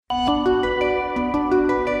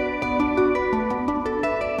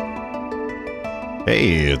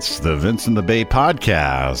Hey, it's the Vince in the Bay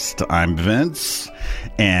podcast. I'm Vince,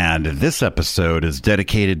 and this episode is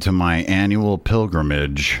dedicated to my annual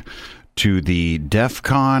pilgrimage to the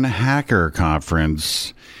DefCon Hacker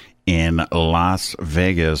Conference in Las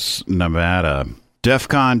Vegas, Nevada.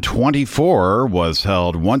 DefCon 24 was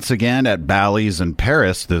held once again at Bally's in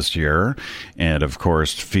Paris this year, and of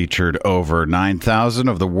course featured over 9,000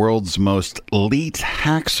 of the world's most elite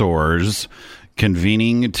hacksaws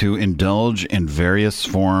convening to indulge in various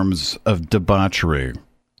forms of debauchery.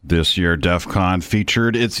 This year, DefCon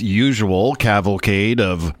featured its usual cavalcade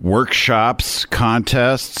of workshops,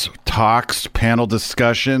 contests, talks, panel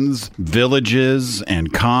discussions, villages,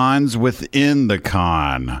 and cons within the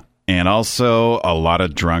con, and also a lot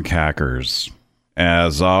of drunk hackers.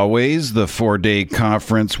 As always, the 4-day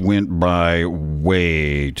conference went by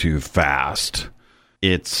way too fast.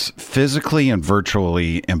 It's physically and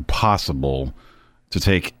virtually impossible to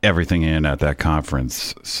take everything in at that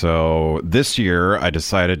conference. So this year, I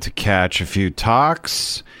decided to catch a few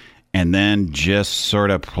talks and then just sort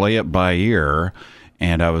of play it by ear.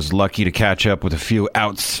 And I was lucky to catch up with a few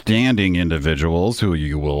outstanding individuals who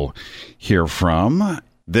you will hear from.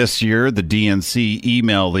 This year, the DNC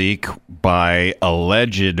email leak by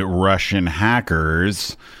alleged Russian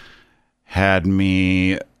hackers had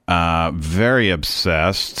me very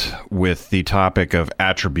obsessed with the topic of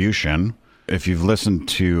attribution. If you've listened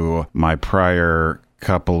to my prior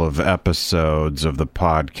couple of episodes of the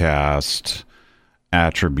podcast,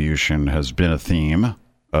 attribution has been a theme.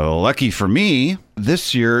 Lucky for me,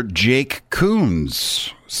 this year, Jake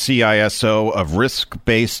Koons, CISO of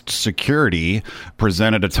Risk-Based Security,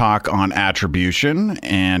 presented a talk on attribution,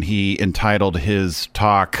 and he entitled his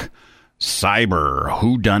talk, Cyber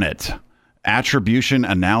Whodunit? Attribution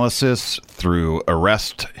Analysis Through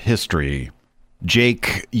Arrest History.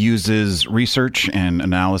 Jake uses research and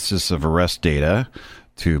analysis of arrest data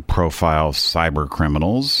to profile cyber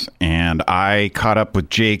criminals, and I caught up with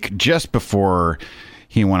Jake just before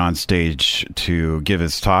he went on stage to give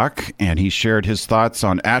his talk, and he shared his thoughts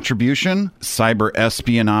on attribution, cyber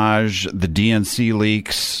espionage, the DNC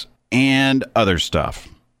leaks, and other stuff.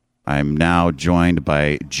 I'm now joined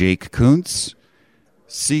by Jake Koons,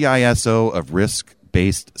 CISO of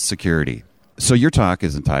Risk-Based Security. So your talk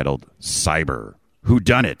is entitled Cyber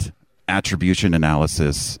Whodunit? Attribution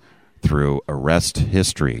Analysis Through Arrest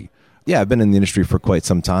History. Yeah, I've been in the industry for quite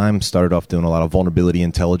some time. Started off doing a lot of vulnerability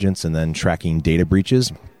intelligence and then tracking data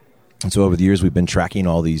breaches. And so over the years, we've been tracking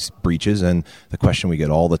all these breaches. And the question we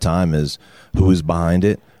get all the time is, who is behind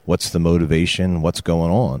it? What's the motivation? What's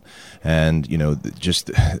going on? And, you know, just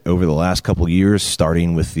over the last couple of years,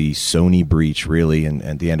 starting with the Sony breach, really, and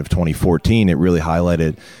at the end of 2014, it really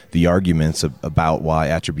highlighted the arguments about why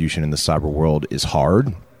attribution in the cyber world is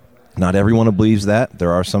hard. Not everyone believes that.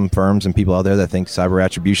 There are some firms and people out there that think cyber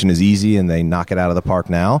attribution is easy and they knock it out of the park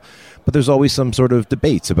now. But there's always some sort of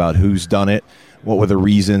debates about who's done it, what were the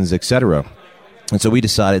reasons, etc. And so we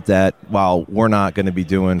decided that while we're not going to be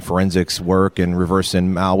doing forensics work and reversing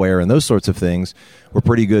malware and those sorts of things, we're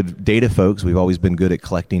pretty good data folks. We've always been good at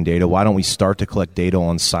collecting data. Why don't we start to collect data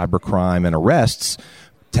on cybercrime and arrests,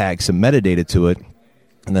 tag some metadata to it,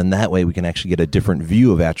 and then that way we can actually get a different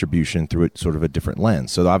view of attribution through it, sort of a different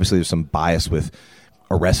lens. So obviously there's some bias with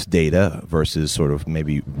arrest data versus sort of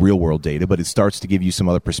maybe real world data, but it starts to give you some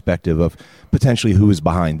other perspective of potentially who is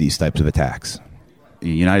behind these types of attacks. The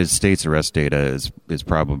United States arrest data is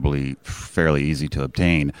probably fairly easy to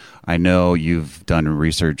obtain. I know you've done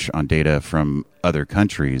research on data from other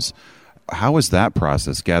countries. How was that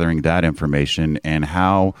process, gathering that information, and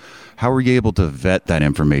how were you able to vet that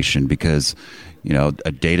information? Because, you know,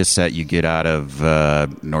 a data set you get out of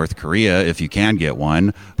North Korea, if you can get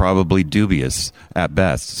one, probably dubious at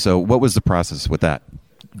best. So what was the process with that?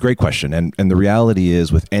 Great question. And the reality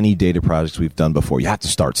is with any data projects we've done before, you have to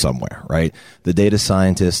start somewhere, right? The data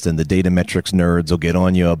scientists and the data metrics nerds will get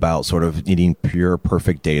on you about sort of needing pure,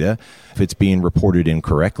 perfect data. If it's being reported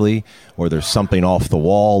incorrectly or there's something off the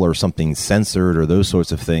wall or something censored or those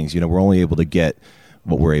sorts of things, you know, we're only able to get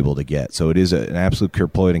what we're able to get. So it is an absolute pure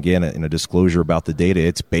play. And again, in a disclosure about the data,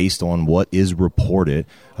 it's based on what is reported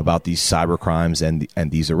about these cyber crimes and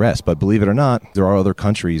these arrests. But believe it or not, there are other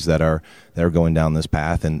countries that are going down this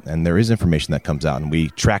path, and there is information that comes out, and we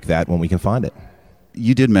track that when we can find it.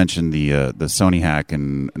 You did mention the Sony hack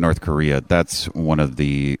in North Korea. That's one of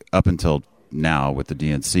the, up until now with the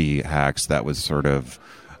DNC hacks, that was sort of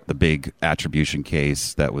the big attribution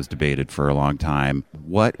case that was debated for a long time.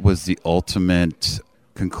 What was the ultimate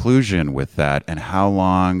conclusion with that, and how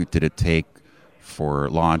long did it take for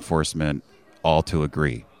law enforcement all to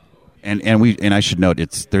agree? And I should note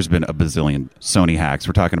there's been a bazillion Sony hacks.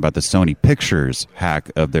 We're talking about the Sony Pictures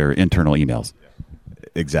hack of their internal emails.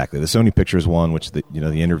 Exactly. The Sony Pictures one, which the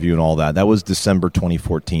interview and all that was December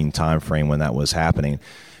 2014 timeframe when that was happening.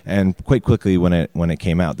 And quite quickly when it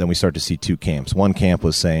came out, then we started to see two camps. One camp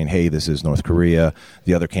was saying, hey, this is North Korea.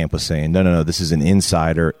 The other camp was saying, no, this is an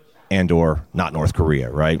insider and or not North Korea,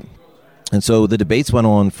 right? And so the debates went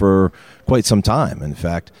on for quite some time. In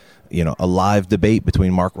fact, a live debate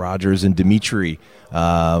between Mark Rogers and Dimitri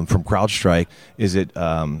from CrowdStrike. Is it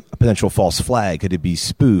a potential false flag? Could it be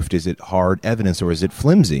spoofed? Is it hard evidence or is it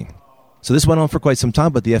flimsy? So this went on for quite some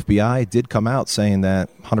time, but the FBI did come out saying that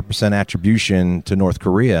 100% attribution to North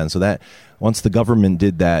Korea. And so that once the government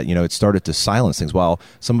did that, it started to silence things. While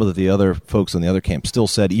some of the other folks in the other camp still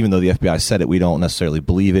said, even though the FBI said it, we don't necessarily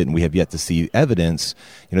believe it and we have yet to see evidence,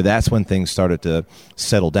 that's when things started to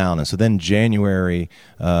settle down. And so then January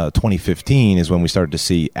 2015 is when we started to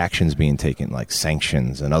see actions being taken, like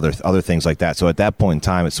sanctions and other things like that. So at that point in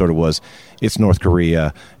time, it sort of was, it's North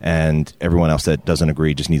Korea, and everyone else that doesn't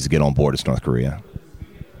agree just needs to get on board. It's North Korea.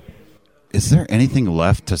 Is there anything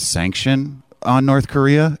left to sanction on North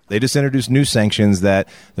Korea? They just introduced new sanctions that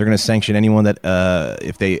they're going to sanction anyone that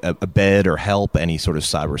if they abet or help any sort of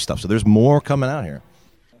cyber stuff. So there's more coming out here.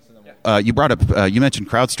 You brought up, you mentioned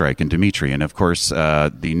CrowdStrike and Dimitri, and of course,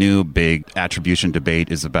 the new big attribution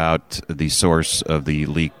debate is about the source of the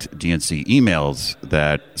leaked DNC emails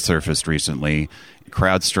that surfaced recently.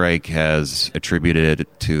 CrowdStrike has attributed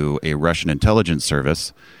it to a Russian intelligence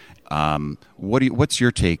service. What's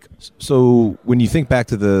your take? So when you think back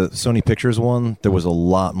to the Sony Pictures one, there was a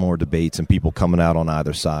lot more debates and people coming out on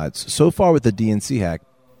either sides. So far with the DNC hack,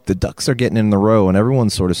 the ducks are getting in the row, and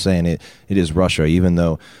everyone's sort of saying it is Russia, even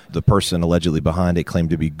though the person allegedly behind it claimed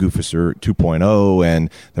to be Gooficer 2.0, and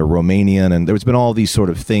they're Romanian, and there's been all these sort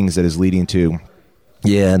of things that is leading to,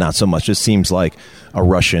 not so much. Just seems like a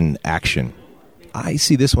Russian action. I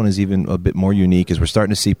see this one as even a bit more unique as we're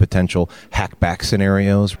starting to see potential hackback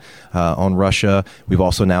scenarios on Russia. We've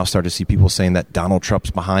also now started to see people saying that Donald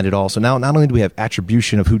Trump's behind it all. So now not only do we have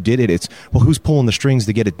attribution of who did it, it's, well, who's pulling the strings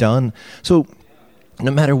to get it done? So no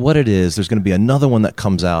matter what it is, there's going to be another one that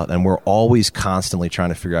comes out, and we're always constantly trying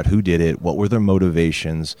to figure out who did it, what were their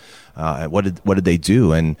motivations, what did they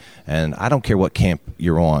do, and I don't care what camp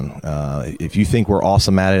you're on. If you think we're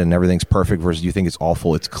awesome at it and everything's perfect versus you think it's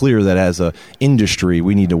awful, it's clear that as a industry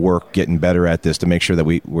we need to work getting better at this to make sure that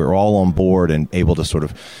we're all on board and able to sort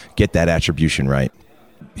of get that attribution right.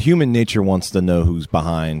 Human nature wants to know who's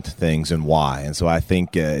behind things and why, and so I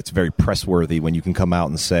think it's very press-worthy when you can come out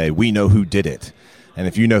and say, we know who did it. And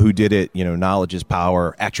if you know who did it, knowledge is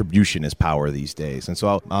power, attribution is power these days. And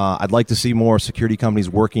so I'd like to see more security companies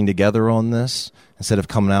working together on this instead of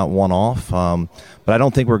coming out one-off. But I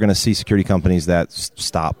don't think we're going to see security companies that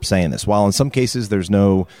stop saying this. While in some cases there's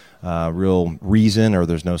no real reason or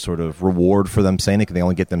there's no sort of reward for them saying it because they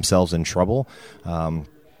only get themselves in trouble,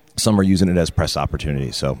 some are using it as press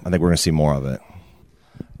opportunities. So I think we're going to see more of it.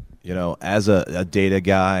 As a data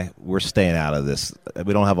guy, we're staying out of this.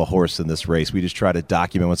 We don't have a horse in this race. We just try to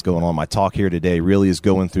document what's going on. My talk here today really is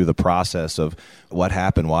going through the process of what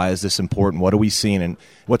happened, why is this important, what are we seeing, and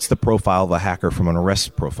what's the profile of a hacker from an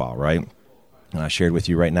arrest profile, right? And I shared with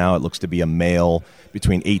you right now, it looks to be a male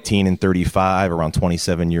between 18 and 35, around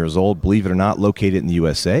 27 years old, believe it or not, located in the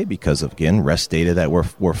USA because of, again, arrest data that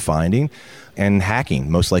we're finding, and hacking,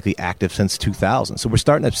 most likely active since 2000. So we're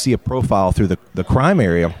starting to see a profile through the crime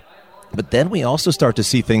area. But then we also start to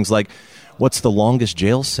see things like, what's the longest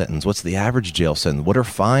jail sentence? What's the average jail sentence? What are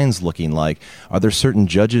fines looking like? Are there certain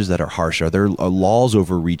judges that are harsh? Are there laws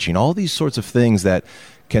overreaching? All these sorts of things that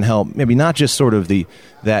can help, maybe not just sort of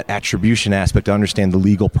that attribution aspect, to understand the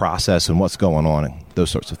legal process and what's going on and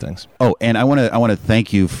those sorts of things. Oh, and I want to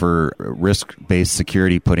thank you for Risk-Based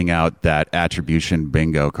Security putting out that attribution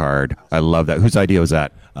bingo card. I love that. Whose idea was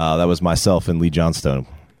that? That was myself and Lee Johnstone.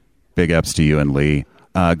 Big ups to you and Lee.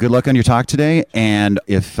 Good luck on your talk today. And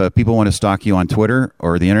if people want to stalk you on Twitter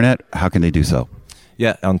or the internet, how can they do so?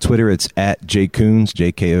 Yeah, on Twitter, it's at jkouns,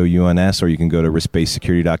 JKOUNS, or you can go to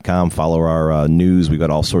riskbasedsecurity.com, follow our news. We've got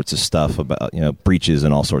all sorts of stuff about breaches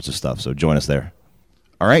and all sorts of stuff. So join us there.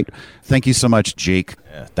 All right. Thank you so much, Jake.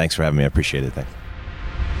 Yeah, thanks for having me. I appreciate it. Thanks.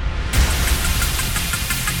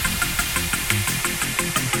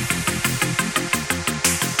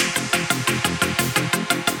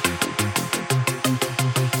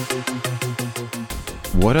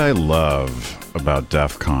 What I love about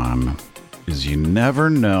DefCon is you never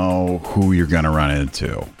know who you're going to run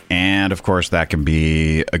into. And of course, that can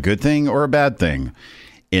be a good thing or a bad thing.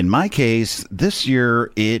 In my case, this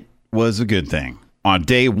year, it was a good thing. On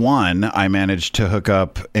day one, I managed to hook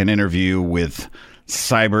up an interview with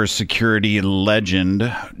cybersecurity legend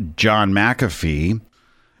John McAfee.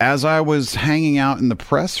 As I was hanging out in the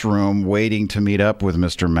press room waiting to meet up with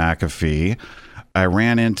Mr. McAfee, I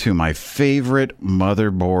ran into my favorite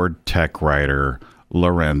motherboard tech writer,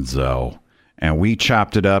 Lorenzo, and we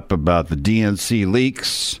chopped it up about the DNC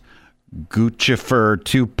leaks, Guccifer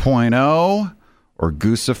 2.0, or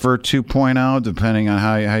Guccifer 2.0, depending on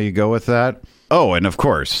how you go with that. Oh, and of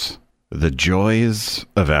course, the joys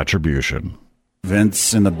of attribution.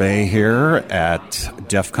 Vince in the Bay here at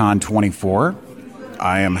DefCon 24.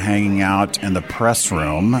 I am hanging out in the press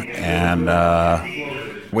room and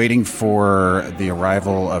waiting for the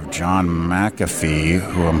arrival of John McAfee,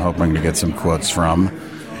 who I'm hoping to get some quotes from.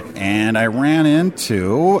 And I ran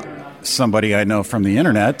into somebody I know from the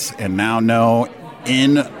internet and now know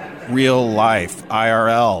in real life,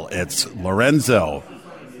 IRL. It's Lorenzo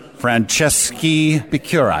Franceschi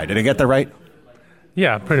Bicuri. Did I get that right?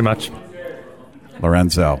 Yeah, pretty much.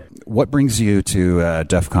 Lorenzo, what brings you to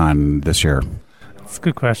DEF CON this year? It's a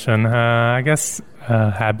good question. I guess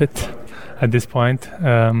habit at this point.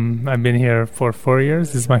 I've been here for 4 years.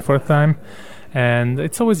 This is my fourth time. And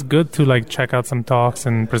it's always good to check out some talks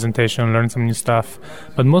and presentation, learn some new stuff.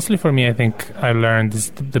 But mostly for me, I think I learned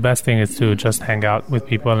the best thing is to just hang out with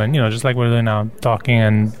people and, just like we're doing now, talking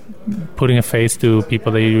and putting a face to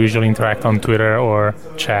people that you usually interact on Twitter or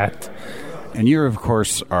chat. And you, of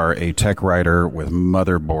course, are a tech writer with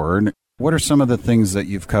Motherboard. What are some of the things that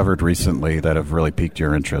you've covered recently that have really piqued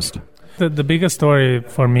your interest? The biggest story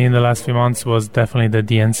for me in the last few months was definitely the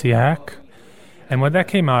DNC hack. And when that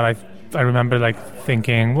came out, I remember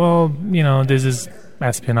thinking, well, this is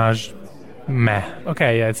espionage. Meh.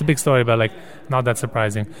 Okay, yeah, it's a big story, but not that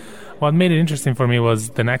surprising. What made it interesting for me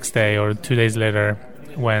was the next day or 2 days later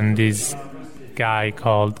when this guy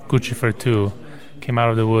called Guccifer 2 came out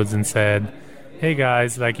of the woods and said, hey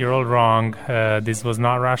guys, you're all wrong. This was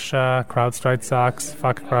not Russia. CrowdStrike sucks.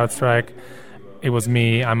 Fuck CrowdStrike. It was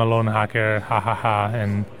me. I'm a lone hacker. Ha ha ha.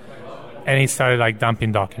 And he started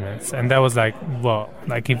dumping documents. And that was whoa.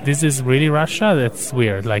 If this is really Russia, that's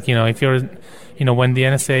weird. If you're, when the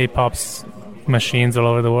NSA pops machines all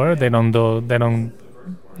over the world, they don't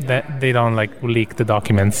leak the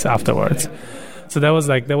documents afterwards. So that was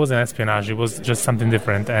an espionage. It was just something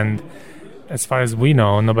different. And as far as we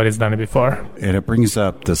know, nobody's done it before. And it brings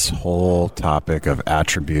up this whole topic of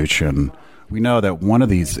attribution. We know that one of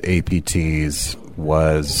these APTs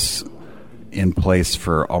was in place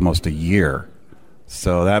for almost a year.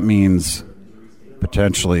 So that means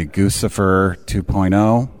potentially Guccifer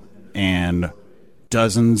 2.0 and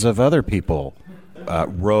dozens of other people,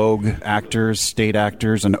 rogue actors, state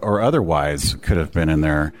actors, or otherwise could have been in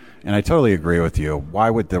there. And I totally agree with you. Why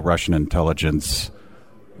would the Russian intelligence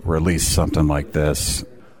release something like this?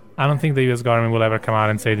 I don't think the U.S. government will ever come out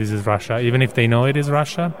and say this is Russia, even if they know it is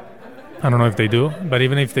Russia. I don't know if they do, but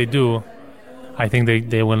even if they do, I think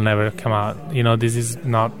they will never come out. This is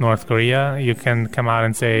not North Korea. You can come out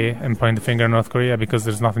and say and point the finger at North Korea because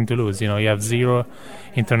there's nothing to lose. You have zero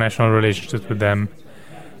international relationships with them.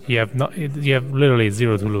 You have literally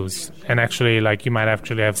zero to lose. And actually, you might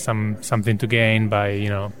actually have something to gain by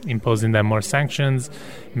imposing them more sanctions,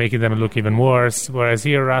 making them look even worse. Whereas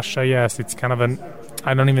here, Russia, yes, it's kind of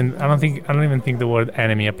I don't even think the word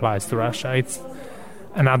enemy applies to Russia. It's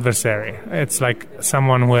an adversary. It's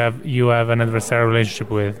someone you have an adversarial relationship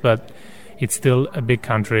with, but it's still a big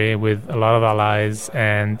country with a lot of allies.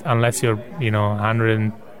 And unless you're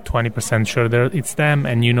 120% sure it's them,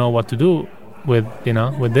 and you know what to do with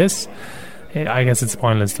this, I guess it's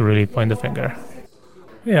pointless to really point the finger.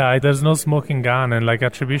 Yeah, there's no smoking gun, and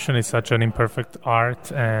attribution is such an imperfect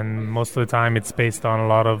art, and most of the time it's based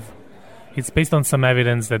on some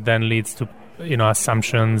evidence that then leads to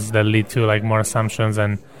assumptions that lead to more assumptions.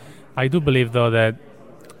 And I do believe though that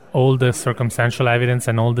all the circumstantial evidence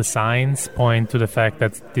and all the signs point to the fact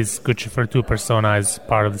that this Guccifer 2 persona is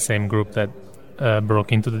part of the same group that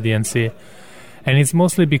broke into the DNC. And it's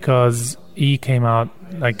mostly because he came out,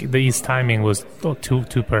 his timing was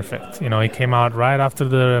too perfect. He came out right after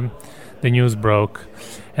the news broke.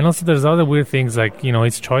 And also there's other weird things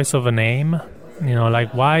his choice of a name.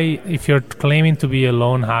 Why, if you're claiming to be a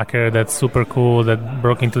lone hacker that's super cool, that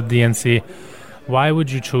broke into the DNC, why would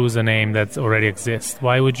you choose a name that already exists?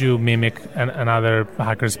 Why would you mimic another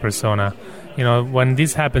hacker's persona? When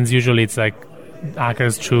this happens, usually it's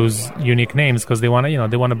hackers choose unique names because they want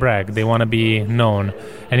to brag, they want to be known.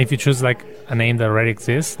 And if you choose a name that already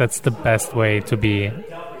exists, that's the best way to be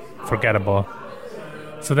forgettable.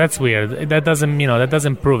 So that's weird. That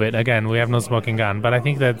doesn't prove it. Again, we have no smoking gun, but I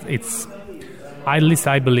think that it's At least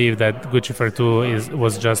I believe that Guccifer 2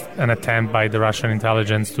 was just an attempt by the Russian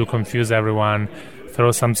intelligence to confuse everyone,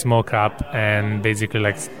 throw some smoke up, and basically,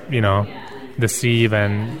 deceive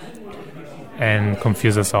and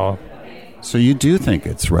confuse us all. So you do think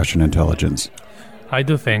it's Russian intelligence? I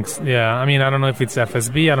do think, yeah. I mean, I don't know if it's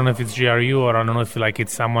FSB, I don't know if it's GRU, or I don't know if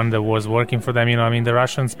it's someone that was working for them. The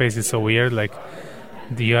Russian space is so weird.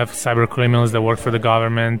 You have cyber criminals that work for the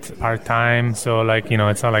government part-time, so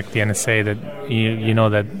it's not like the NSA that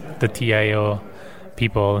that the TIO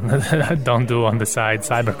people don't do on the side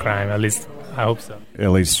cybercrime. At least I hope so.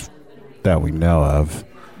 At least that we know of.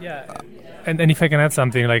 Yeah. And if I can add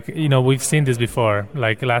something, we've seen this before.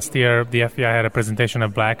 Last year, the FBI had a presentation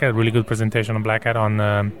of Black Hat, a really good presentation of Black Hat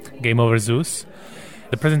on Game Over Zeus.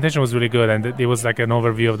 The presentation was really good, and it was an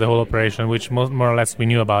overview of the whole operation, which more or less we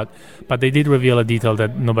knew about. But they did reveal a detail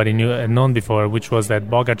that nobody had known before, which was that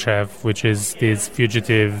Bogachev, which is this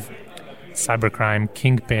fugitive cybercrime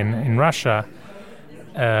kingpin in Russia,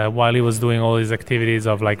 while he was doing all these activities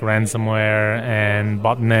of ransomware and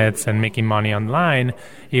botnets and making money online,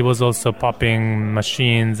 he was also popping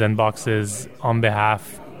machines and boxes on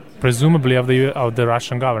behalf, presumably, of the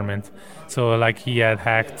Russian government. So he had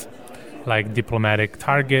hacked diplomatic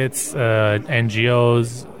targets,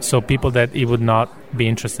 NGOs, so people that he would not be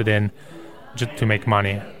interested in just to make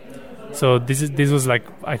money. So this was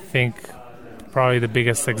I think probably the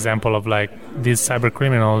biggest example of these cyber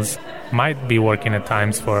criminals might be working at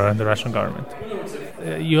times for the Russian government.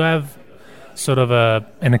 You have sort of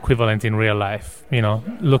an equivalent in real life.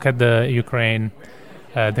 Look at the Ukraine,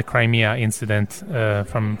 the Crimea incident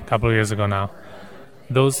from a couple of years ago now.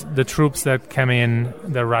 The troops that came in,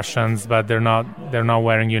 they're Russians, but they're not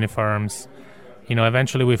wearing uniforms.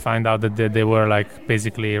 Eventually we find out that they were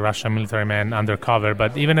basically Russian military men undercover.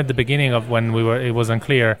 But even at the beginning of when it was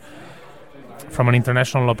unclear. From an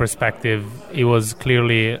international law perspective, it was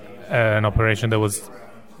clearly an operation that was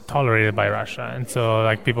tolerated by Russia, and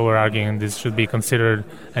so people were arguing this should be considered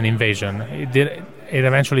an invasion. It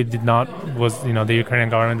eventually did not. The Ukrainian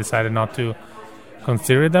government decided not to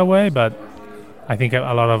consider it that way, but I think a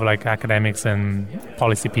lot of academics and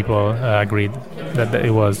policy people agreed that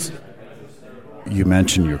it was. You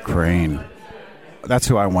mentioned Ukraine. That's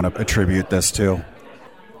who I want to attribute this to.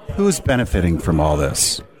 Who's benefiting from all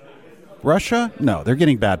this? Russia? No, they're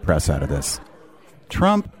getting bad press out of this.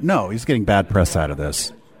 Trump? No, he's getting bad press out of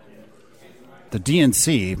this. The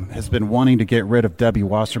DNC has been wanting to get rid of Debbie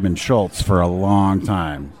Wasserman Schultz for a long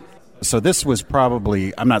time. So this was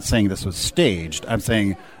probably, I'm not saying this was staged, I'm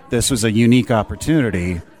saying this was a unique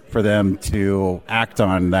opportunity for them to act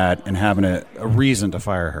on that and having a reason to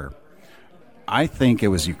fire her. I think it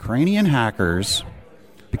was Ukrainian hackers,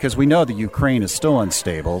 because we know that Ukraine is still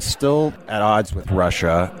unstable, still at odds with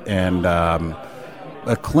Russia, and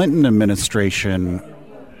the Clinton administration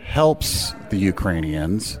helps the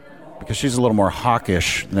Ukrainians because she's a little more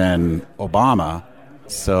hawkish than Obama.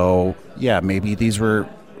 So, yeah, maybe these were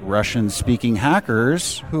Russian-speaking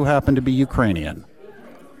hackers who happen to be Ukrainian.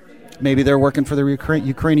 Maybe they're working for the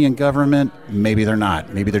Ukrainian government. Maybe they're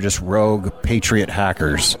not. Maybe they're just rogue patriot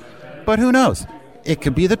hackers. But who knows? It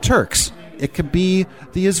could be the Turks. It could be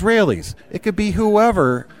the Israelis. It could be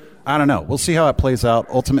whoever. I don't know. We'll see how it plays out.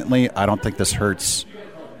 Ultimately, I don't think this hurts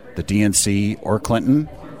the DNC or Clinton.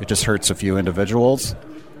 It just hurts a few individuals.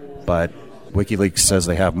 But WikiLeaks says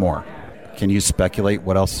they have more. Can you speculate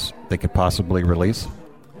what else they could possibly release?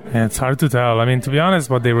 Yeah, it's hard to tell. I mean, to be honest,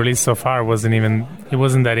 what they released so far wasn't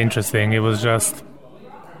that interesting. It was just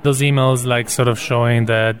those emails sort of showing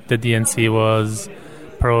that the DNC was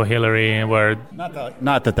pro-Hillary, where...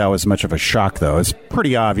 Not that was much of a shock, though. It's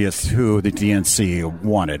pretty obvious who the DNC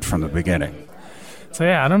wanted from the beginning. So,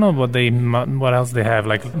 yeah, I don't know what else they have.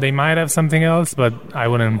 They might have something else, but I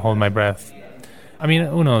wouldn't hold my breath. I mean,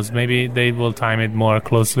 who knows? Maybe they will time it more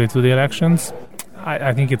closely to the elections.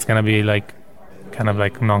 I think it's going to be, kind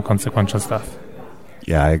of non-consequential stuff.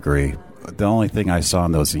 Yeah, I agree. The only thing I saw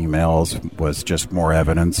in those emails was just more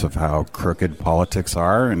evidence of how crooked politics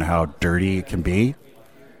are and how dirty it can be.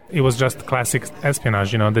 It was just classic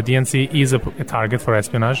espionage. The DNC is a target for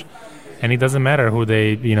espionage, and it doesn't matter who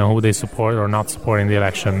they support or not support in the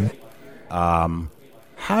election.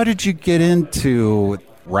 How did you get into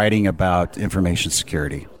writing about information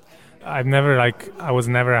security? I was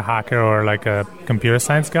never a hacker or a computer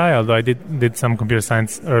science guy, although I did some computer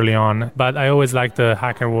science early on. But I always liked the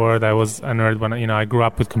hacker world. I was a nerd when I grew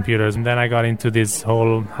up with computers, and then I got into this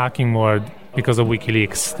whole hacking world because of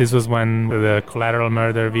WikiLeaks. This was when the collateral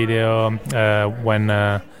murder video, when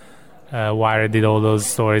Wired did all those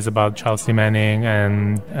stories about Chelsea Manning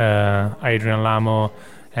and Adrian Lamo.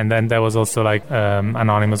 And then there was also like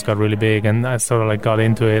Anonymous got really big, and I sort of like got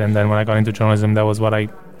into it. And then when I got into journalism, that was what I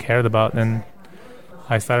cared about, and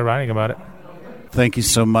I started writing about it. Thank you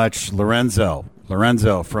so much, Lorenzo.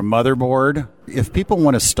 Lorenzo from Motherboard. If people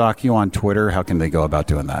want to stalk you on Twitter, how can they go about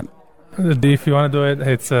doing that? If you want to do it,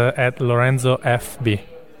 it's at Lorenzo FB.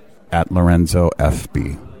 At Lorenzo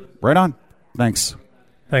FB. Right on. Thanks.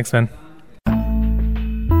 Thanks, man.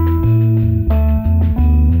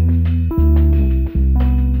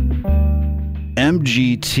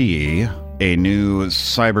 MGT, a new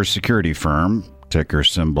cybersecurity firm, ticker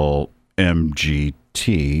symbol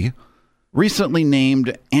MGT, recently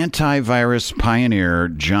named antivirus pioneer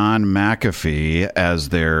John McAfee as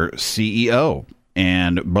their CEO.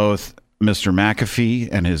 And both Mr. McAfee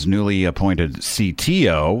and his newly appointed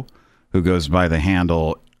CTO, who goes by the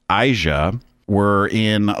handle Aija, were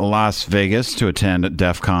in Las Vegas to attend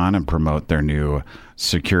DefCon and promote their new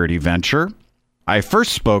security venture. I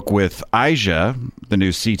first spoke with Aija, the new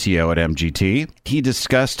CTO at MGT. He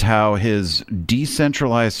discussed how his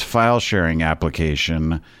decentralized file sharing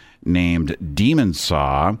application named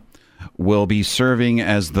DemonSaw will be serving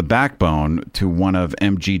as the backbone to one of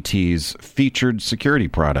MGT's featured security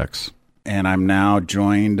products. And I'm now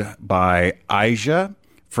joined by Aija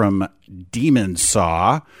from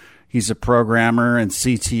DemonSaw. He's a programmer and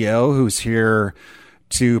CTO who's here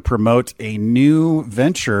to promote a new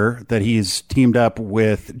venture that he's teamed up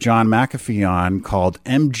with John McAfee on called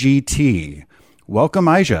MGT. Welcome,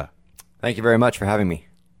 Aija. Thank you very much for having me.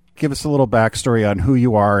 Give us a little backstory on who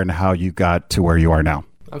you are and how you got to where you are now.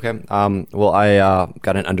 Okay. Well, I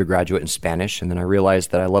got an undergraduate in Spanish, and then I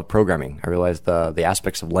realized that I love programming. I realized the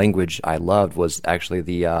aspects of language I loved was actually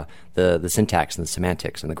the syntax and the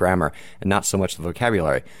semantics and the grammar, and not so much the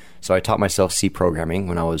vocabulary. So I taught myself C programming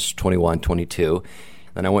when I was 21, 22.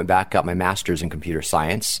 Then I went back, got my master's in computer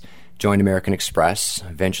science, joined American Express,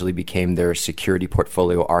 eventually became their security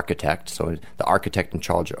portfolio architect, so the architect in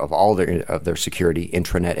charge of all of their security,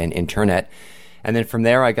 intranet and internet. And then from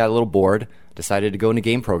there, I got a little bored, decided to go into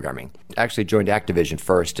game programming. Actually joined Activision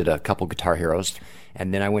first, did a couple Guitar Heroes,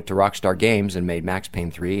 and then I went to Rockstar Games and made Max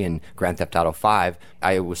Payne 3 and Grand Theft Auto 5.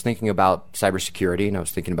 I was thinking about cybersecurity, and I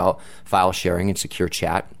was thinking about file sharing and secure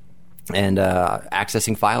chat, and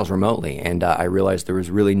accessing files remotely. And I realized there was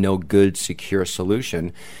really no good, secure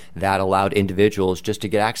solution that allowed individuals just to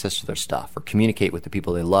get access to their stuff or communicate with the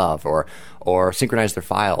people they love or synchronize their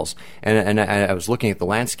files. And I was looking at the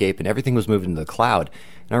landscape, and everything was moving to the cloud.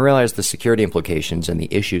 And I realized the security implications and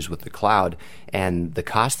the issues with the cloud and the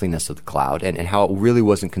costliness of the cloud and how it really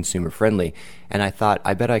wasn't consumer friendly. And I thought,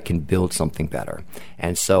 I bet I can build something better.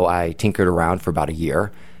 And so I tinkered around for about a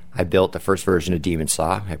year. I built the first version of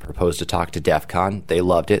DemonSaw. I proposed to talk to DefCon. They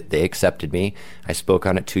loved it. They accepted me. I spoke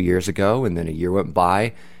on it 2 years ago, and then a year went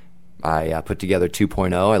by. I put together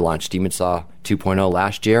 2.0. I launched DemonSaw 2.0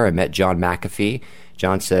 last year. I met John McAfee.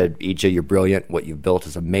 John said, Aija, you're brilliant. What you've built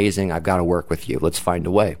is amazing. I've got to work with you. Let's find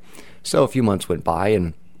a way. So a few months went by,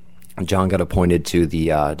 and John got appointed to the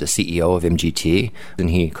CEO of MGT. And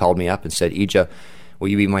he called me up and said, Aija, will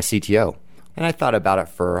you be my CTO? And I thought about it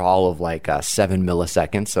for all of 7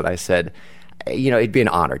 milliseconds, and I said, it'd be an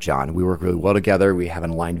honor, John. We work really well together. We have an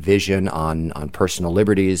aligned vision on personal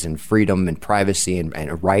liberties and freedom and privacy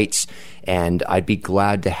and rights, and I'd be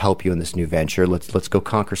glad to help you in this new venture. Let's go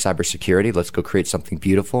conquer cybersecurity. Let's go create something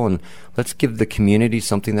beautiful, and let's give the community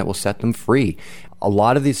something that will set them free. A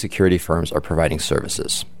lot of these security firms are providing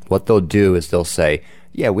services. What they'll do is they'll say,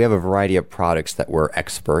 yeah, we have a variety of products that we're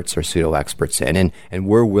experts or pseudo-experts in, and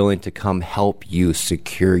we're willing to come help you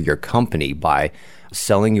secure your company by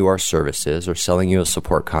selling you our services or selling you a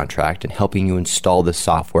support contract and helping you install the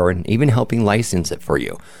software and even helping license it for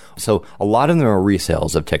you. So a lot of them are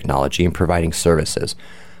resales of technology and providing services.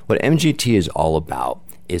 What MGT is all about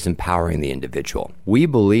is empowering the individual. We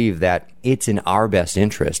believe that it's in our best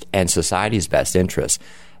interest and society's best interest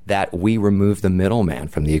that we remove the middleman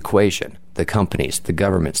from the equation, the companies, the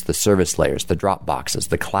governments, the service layers, the drop boxes,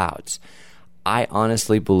 the clouds. I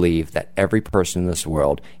honestly believe that every person in this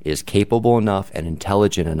world is capable enough and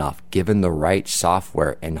intelligent enough, given the right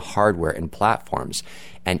software and hardware and platforms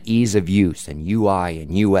and ease of use and UI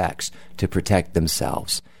and UX to protect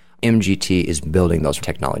themselves. MGT is building those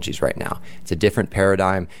technologies right now. It's a different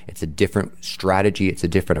paradigm. It's a different strategy. It's a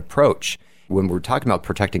different approach. When we're talking about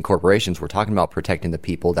protecting corporations, we're talking about protecting the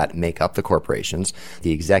people that make up the corporations,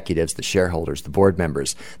 the executives, the shareholders, the board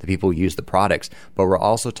members, the people who use the products. But we're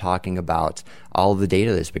also talking about all of the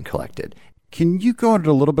data that's been collected. Can you go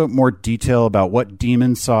into a little bit more detail about what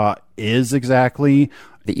DemonSaw is exactly?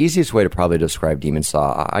 The easiest way to probably describe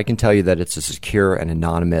DemonSaw, I can tell you that it's a secure and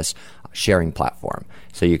anonymous sharing platform.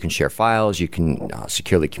 So you can share files, you can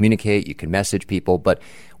securely communicate, you can message people, but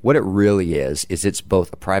what it really is it's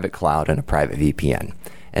both a private cloud and a private VPN.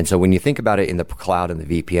 And so when you think about it in the cloud and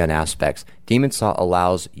the VPN aspects, DemonSaw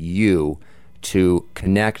allows you to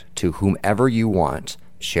connect to whomever you want,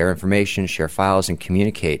 share information, share files, and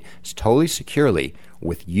communicate totally securely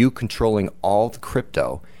with you controlling all the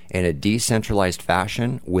crypto in a decentralized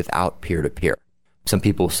fashion without peer-to-peer. Some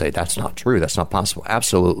people say that's not true, that's not possible.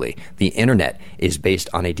 Absolutely. The internet is based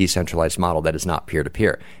on a decentralized model that is not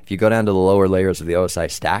peer-to-peer. If you go down to the lower layers of the OSI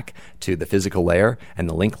stack, to the physical layer and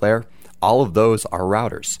the link layer, all of those are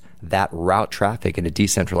routers that route traffic in a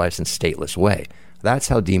decentralized and stateless way. That's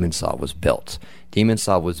how DemonSaw was built.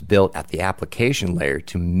 DemonSaw was built at the application layer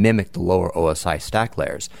to mimic the lower OSI stack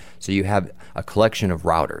layers. So you have a collection of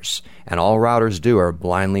routers, and all routers do are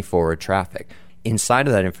blindly forward traffic. Inside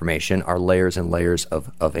of that information are layers and layers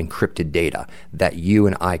of encrypted data that you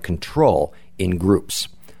and I control in groups.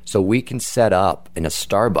 So we can set up in a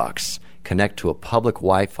Starbucks, connect to a public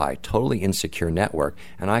Wi-Fi, totally insecure network,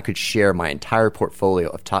 and I could share my entire portfolio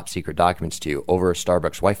of top secret documents to you over a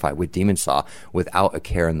Starbucks Wi-Fi with DemonSaw without a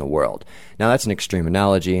care in the world. Now that's an extreme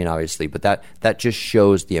analogy, and obviously, but that just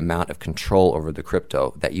shows the amount of control over the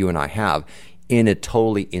crypto that you and I have in a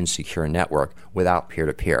totally insecure network without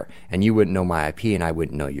peer-to-peer. And you wouldn't know my IP, and I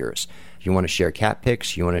wouldn't know yours. If you want to share cat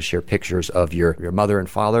pics, you want to share pictures of your mother and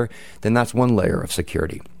father, then that's one layer of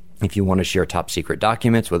security. If you want to share top secret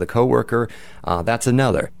documents with a coworker, that's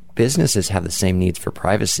another. Businesses have the same needs for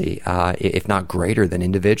privacy, if not greater than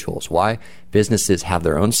individuals. Why? Businesses have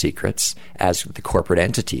their own secrets as the corporate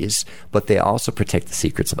entities, but they also protect the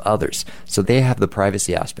secrets of others. So they have the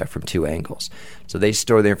privacy aspect from two angles. So they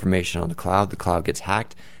store their information on the cloud gets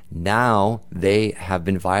hacked. Now they have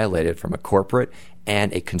been violated from a corporate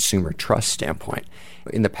and a consumer trust standpoint.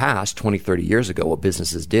 In the past, 20, 30 years ago, what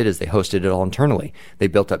businesses did is they hosted it all internally. They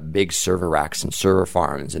built up big server racks and server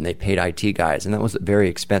farms, and they paid IT guys, and that was very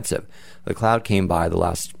expensive. The cloud came by the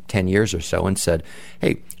last 10 years or so and said,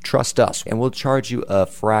 hey, trust us, and we'll charge you a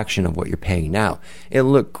fraction of what you're paying now.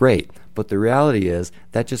 It'll look great. But the reality is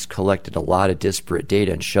that just collected a lot of disparate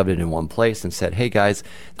data and shoved it in one place and said, hey guys,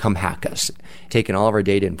 come hack us. Taking all of our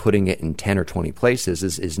data and putting it in 10 or 20 places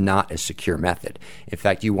is not a secure method. In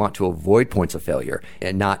fact, you want to avoid points of failure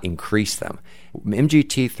and not increase them.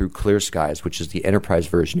 MGT through Clear Skies, which is the enterprise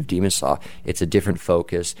version of DemonSaw, it's a different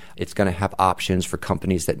focus. It's going to have options for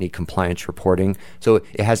companies that need compliance reporting. So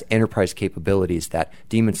it has enterprise capabilities that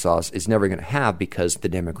DemonSaw is never going to have because the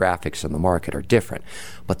demographics on the market are different.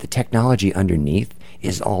 But the technology underneath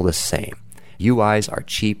is all the same. UIs are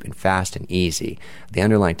cheap and fast and easy. The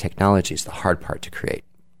underlying technology is the hard part to create.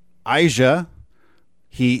 Aija,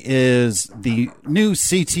 he is the new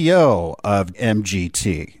CTO of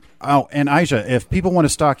MGT. Oh, and Aija, if people want to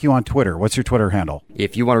stalk you on Twitter, what's your Twitter handle?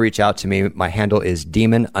 If you want to reach out to me, my handle is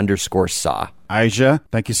demon_saw. Aija,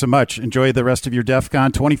 thank you so much. Enjoy the rest of your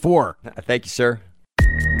DefCon 24. Thank you, sir.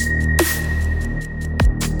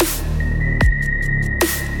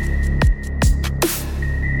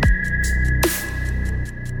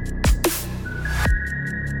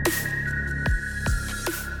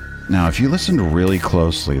 Now, if you listened really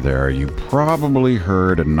closely there, you probably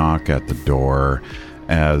heard a knock at the door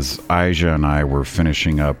as Aija and I were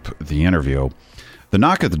finishing up the interview. The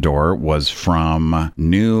knock at the door was from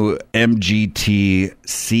new MGT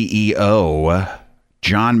CEO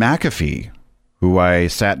John McAfee, who I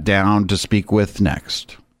sat down to speak with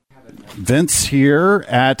next. Vince here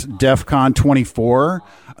at DefCon 24.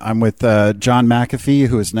 I'm with John McAfee,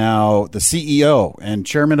 who is now the CEO and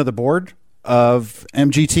chairman of the board of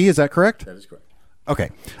MGT. Is that correct? That is correct. Okay.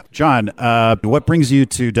 John, what brings you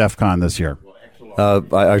to DefCon this year?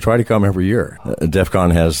 I try to come every year.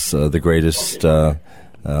 DefCon has the greatest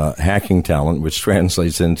hacking talent, which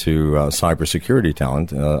translates into cybersecurity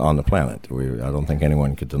talent on the planet. I don't think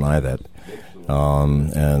anyone could deny that.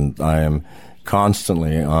 And I am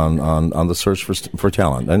constantly on the search for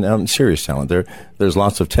talent and serious talent. There's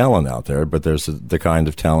lots of talent out there, but there's the kind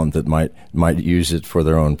of talent that might use it for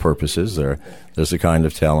their own purposes. There's the kind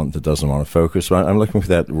of talent that doesn't want to focus. So I'm looking for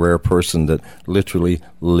that rare person that literally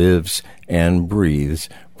lives and breathes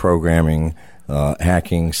programming,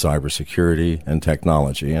 hacking, cybersecurity, and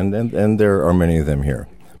technology, and there are many of them here.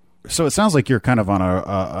 So it sounds like you're kind of on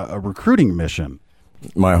a recruiting mission.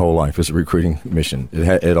 My whole life is a recruiting mission.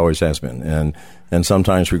 It always has been, and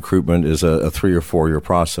sometimes recruitment is a 3 or 4 year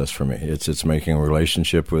process for me. It's making a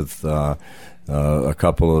relationship with a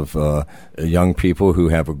couple of young people who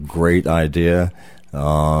have a great idea,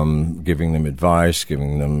 giving them advice,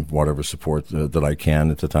 giving them whatever support that I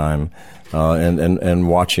can at the time, and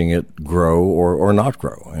watching it grow or not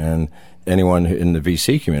grow. And anyone in the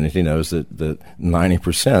VC community knows that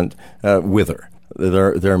 90% wither.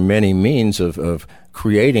 There are many means of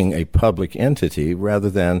creating a public entity rather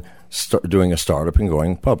than doing a startup and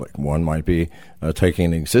going public. One might be taking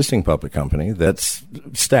an existing public company that's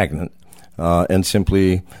stagnant and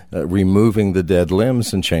simply removing the dead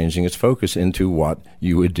limbs and changing its focus into what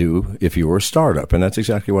you would do if you were a startup. And that's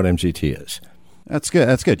exactly what MGT is. That's good.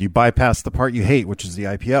 That's good. You bypass the part you hate, which is the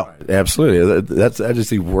IPO. Absolutely. That is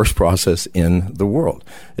the worst process in the world.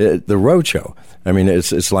 The roadshow. I mean,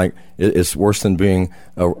 it's like it's worse than being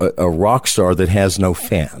a rock star that has no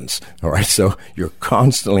fans. All right, so you're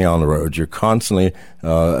constantly on the road. You're constantly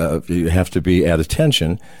you have to be at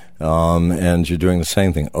attention, and you're doing the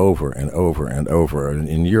same thing over and over and over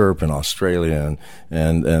in Europe and Australia,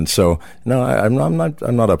 and so no, I'm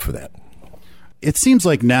not up for that. It seems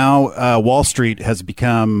like now Wall Street has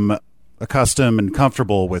become accustomed and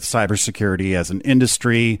comfortable with cybersecurity as an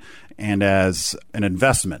industry and as an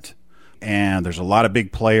investment. And there's a lot of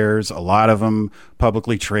big players, a lot of them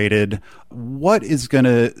publicly traded. What is going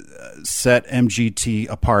to set MGT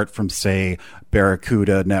apart from, say,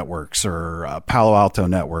 Barracuda Networks or Palo Alto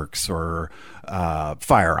Networks or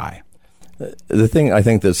FireEye? The thing I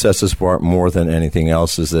think that sets us apart more than anything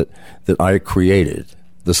else is that I created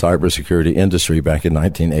the cybersecurity industry back in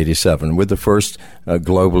 1987 with the first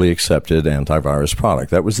globally accepted antivirus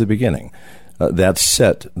product. That was the beginning. That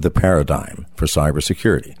set the paradigm for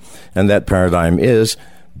cybersecurity. And that paradigm is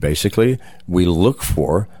basically we look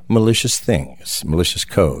for malicious things, malicious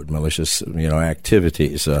code, malicious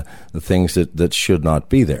activities, the things that should not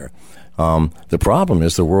be there. The problem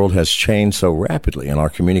is the world has changed so rapidly, and our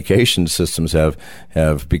communication systems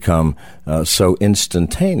have become so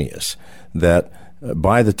instantaneous that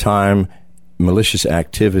by the time malicious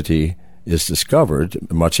activity is discovered,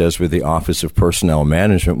 much as with the Office of Personnel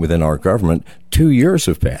Management within our government, 2 years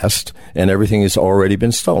have passed and everything has already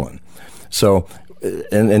been stolen. So,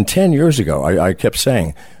 and 10 years ago, I kept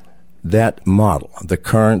saying that model, the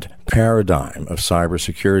current paradigm of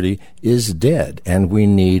cybersecurity is dead and we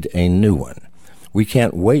need a new one. We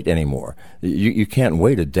can't wait anymore. You can't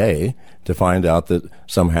wait a day to find out that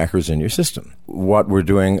some hacker's in your system. What we're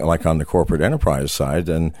doing, like on the corporate enterprise side,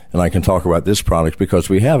 and I can talk about this product because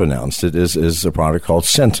we have announced it, is a product called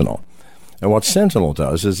Sentinel. And what Sentinel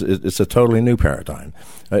does is it's a totally new paradigm.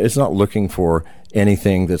 It's not looking for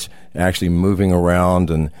anything that's actually moving around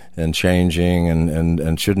and changing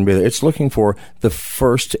and shouldn't be there. It's looking for the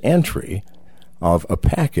first entry of a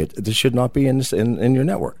packet that should not be in your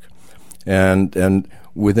network. And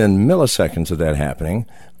within milliseconds of that happening,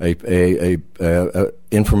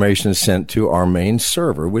 information is sent to our main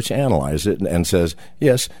server, which analyzes it and says,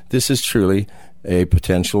 yes, this is truly a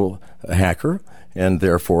potential hacker, and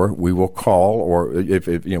therefore we will call, or if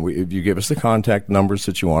you give us the contact numbers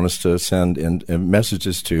that you want us to send in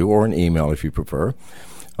messages to, or an email if you prefer.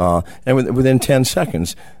 And within 10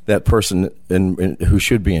 seconds, that person who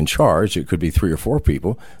should be in charge, it could be 3 or 4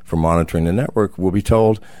 people for monitoring the network, will be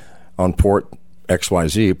told, on port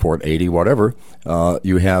XYZ, port 80, whatever,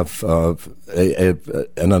 you have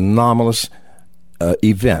an anomalous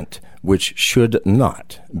event which should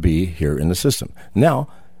not be here in the system. Now,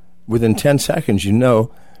 within 10 seconds,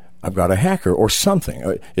 I've got a hacker or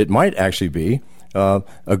something. It might actually be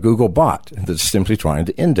a Google bot that's simply trying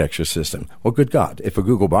to index your system. Well, good God, if a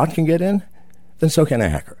Google bot can get in, then so can a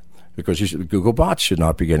hacker, because Google bots should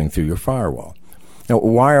not be getting through your firewall. Now,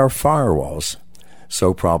 why are firewalls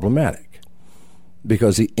so problematic?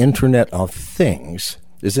 Because the Internet of Things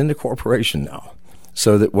is in the corporation now,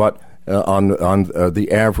 so that what on the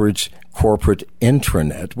average corporate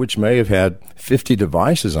intranet, which may have had 50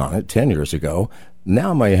 devices on it 10 years ago,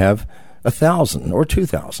 now may have 1,000 or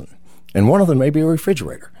 2,000, and one of them may be a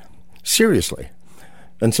refrigerator. Seriously.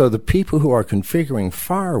 And so the people who are configuring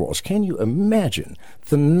firewalls, can you imagine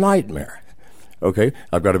the nightmare? Okay,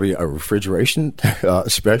 I've got to be a refrigeration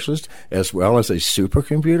specialist as well as a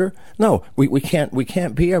supercomputer? No, we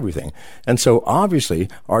can't be everything. And so obviously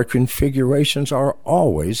our configurations are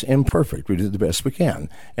always imperfect. We do the best we can,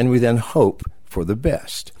 and we then hope for the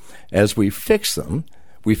best. As we fix them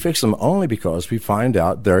only because we find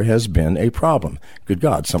out there has been a problem. Good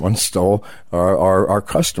God, someone stole our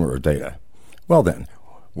customer data. Well then,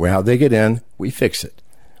 how they get in, we fix it.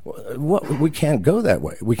 We can't go that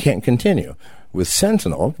way. We can't continue. With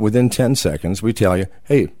Sentinel, within 10 seconds, we tell you,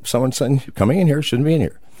 hey, someone coming in here shouldn't be in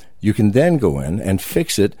here. you can then go in and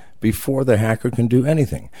fix it before the hacker can do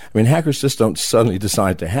anything. I mean, hackers just don't suddenly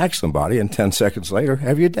decide to hack somebody and 10 seconds later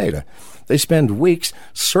have your data. They spend weeks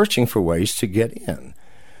searching for ways to get in.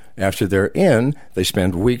 After they're in, they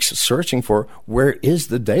spend weeks searching for where is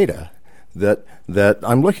the data that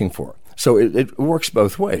I'm looking for. So it works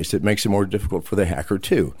both ways. It makes it more difficult for the hacker,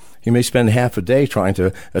 too. He may spend half a day trying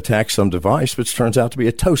to attack some device, which turns out to be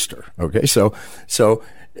a toaster. Okay, so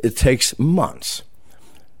it takes months.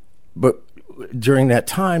 But during that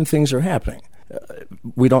time, things are happening.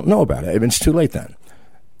 We don't know about it. I mean, it's too late then.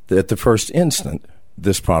 At the first instant,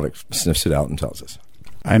 this product sniffs it out and tells us.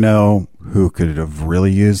 I know who could have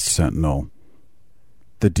really used Sentinel.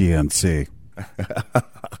 The DNC.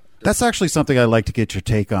 That's actually something I'd like to get your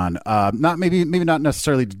take on. Not maybe not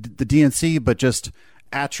necessarily the DNC, but just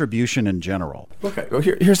attribution in general. Okay. Well,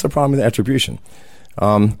 here's the problem with attribution.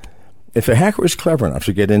 If a hacker is clever enough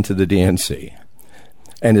to get into the DNC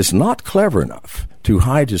and is not clever enough to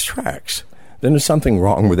hide his tracks, then there's something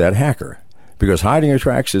wrong with that hacker. Because hiding your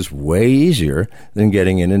tracks is way easier than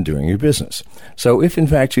getting in and doing your business. So if, in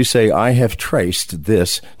fact, you say, I have traced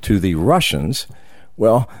this to the Russians,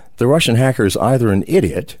 well, the Russian hacker is either an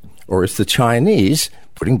idiot or it's the Chinese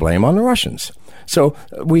putting blame on the Russians. So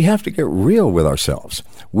we have to get real with ourselves.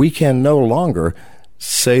 We can no longer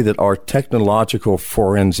say that our technological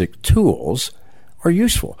forensic tools are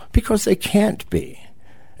useful because they can't be.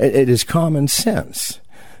 It is common sense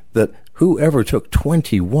that whoever took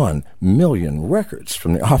 21 million records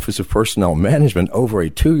from the Office of Personnel Management over a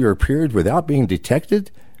 2-year period without being detected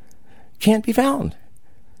can't be found.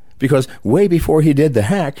 Because way before he did the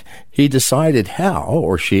hack, he decided how,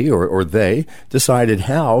 or she or they decided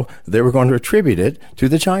how they were going to attribute it to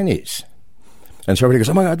the Chinese. And so everybody goes,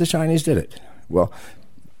 oh my God, the Chinese did it. Well,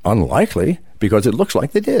 unlikely, because it looks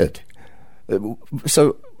like they did.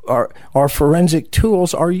 So our forensic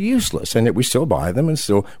tools are useless, and yet we still buy them, and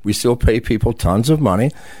we still pay people tons of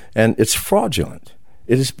money, and it's fraudulent.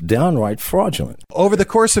 It is downright fraudulent. Over the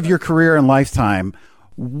course of your career and lifetime,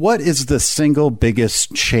 what is the single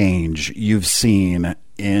biggest change you've seen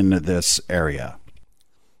in this area?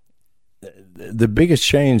 The biggest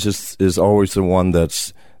change is always the one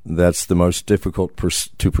that's the most difficult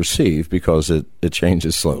to perceive because it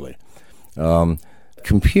changes slowly.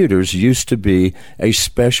 Computers used to be a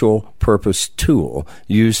special purpose tool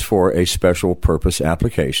used for a special purpose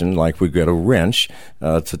application, like we get a wrench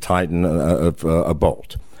to tighten a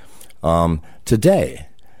bolt. Today,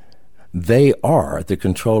 they are the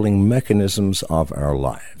controlling mechanisms of our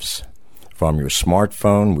lives. From your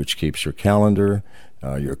smartphone, which keeps your calendar,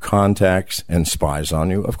 your contacts, and spies on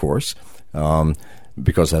you, of course,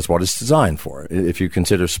 because that's what it's designed for. If you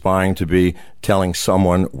consider spying to be telling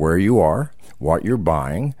someone where you are, what you're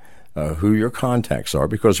buying, who your contacts are,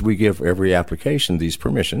 because we give every application these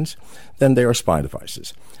permissions, then they are spy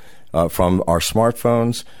devices. From our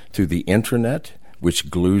smartphones to the intranet, which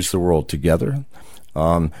glues the world together,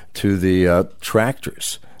 to the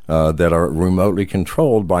tractors that are remotely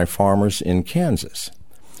controlled by farmers in Kansas.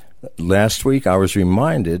 Last week, I was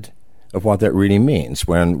reminded of what that really means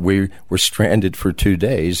when we were stranded for 2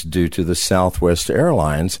 days due to the Southwest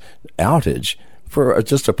Airlines outage for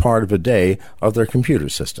just a part of a day of their computer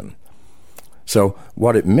system. So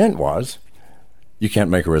what it meant was, you can't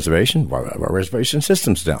make a reservation. Well, our reservation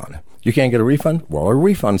system's down. You can't get a refund. Well, our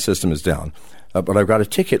refund system is down. But I've got a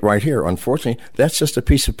ticket right here. Unfortunately, that's just a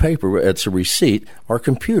piece of paper. It's a receipt. Our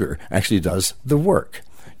computer actually does the work.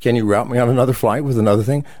 Can you route me on another flight with another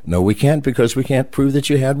thing? No, we can't, because we can't prove that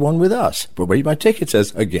you had one with us. But wait, my ticket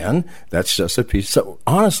says, again, that's just a piece. So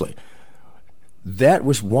honestly, that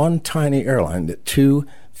was one tiny airline that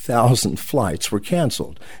 2,000 flights were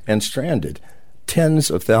canceled and stranded tens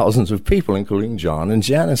of thousands of people, including John and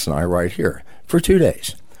Janice and I right here, for 2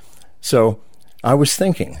 days. So I was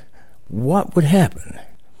thinking, what would happen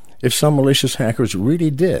if some malicious hackers really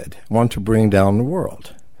did want to bring down the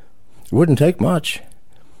world? It wouldn't take much.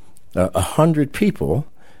 100 people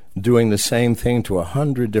doing the same thing to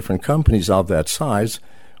 100 different companies of that size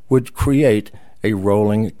would create a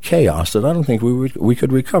rolling chaos that I don't think we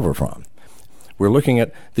could recover from. We're looking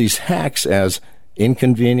at these hacks as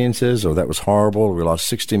inconveniences. Oh, that was horrible. We lost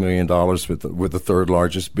 $60 million with the third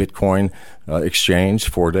largest Bitcoin exchange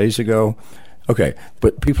 4 days ago. Okay,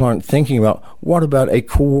 but people aren't thinking about, what about a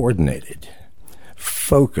coordinated,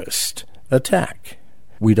 focused attack?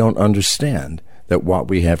 We don't understand that what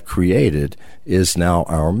we have created is now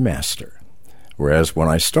our master, whereas when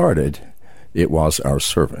I started, it was our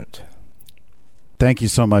servant. Thank you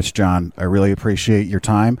so much, John. I really appreciate your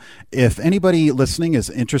time. If anybody listening is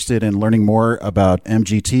interested in learning more about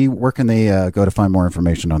MGT, where can they go to find more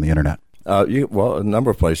information on the internet? Well, a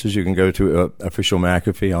number of places. You can go to official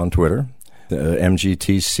McAfee on Twitter.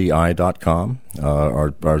 mgtci.com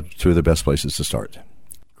are two of the best places to start.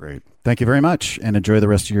 Great. Thank you very much, and enjoy the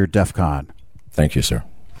rest of your DefCon. Thank you, sir.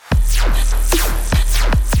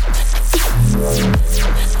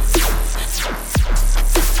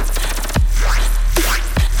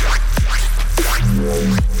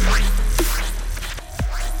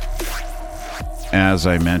 As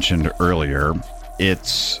I mentioned earlier,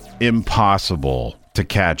 it's impossible to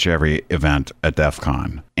catch every event at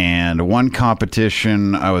DefCon. And one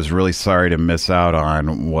competition I was really sorry to miss out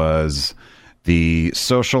on was the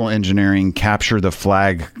Social Engineering Capture the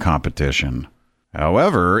Flag competition.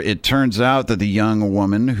 However, it turns out that the young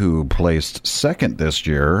woman who placed second this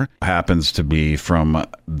year happens to be from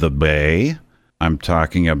the Bay. I'm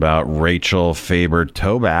talking about Rachel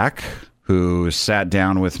Faber-Toback, who sat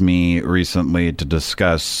down with me recently to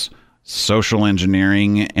discuss social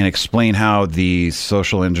engineering and explain how the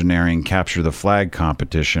Social Engineering Capture the Flag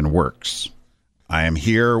competition works. I am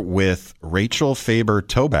here with Rachel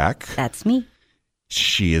Faber-Toback. That's me.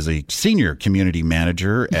 She is a senior community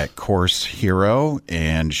manager at Course Hero,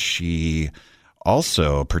 and she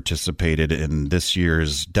also participated in this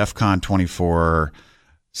year's DefCon 24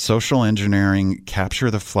 Social Engineering Capture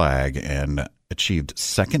the Flag and achieved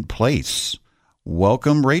second place.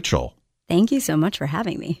 Welcome, Rachel. Thank you so much for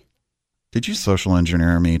having me. Did you social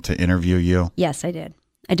engineer me to interview you? Yes, I did.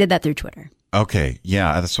 I did that through Twitter. Okay.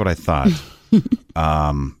 Yeah, that's what I thought.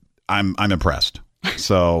 I'm impressed.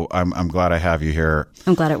 So I'm glad I have you here.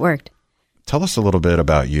 I'm glad it worked. Tell us a little bit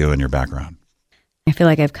about you and your background. I feel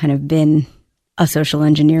like I've kind of been a social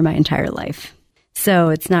engineer my entire life. So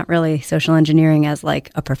it's not really social engineering as like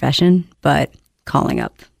a profession, but calling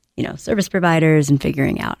up, service providers and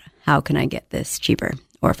figuring out how can I get this cheaper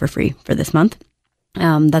or for free for this month.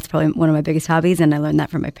 That's probably one of my biggest hobbies, and I learned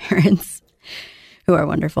that from my parents, who are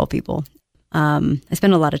wonderful people. I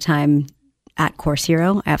spend a lot of time at Course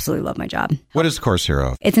Hero. I absolutely love my job. What is Course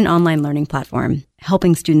Hero? It's an online learning platform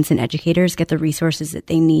helping students and educators get the resources that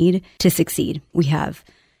they need to succeed. We have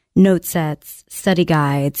note sets, study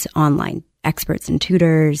guides, online experts and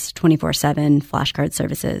tutors, 24/7 flashcard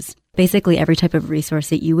services, basically every type of resource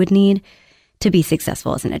that you would need to be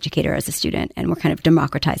successful as an educator, as a student. And we're kind of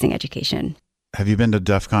democratizing education. Have you been to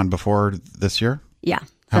DefCon before this year? Yeah.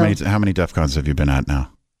 How many DefCons have you been at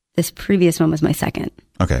now? This previous one was my second.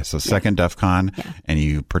 Okay, so second DefCon, and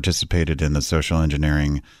you participated in the Social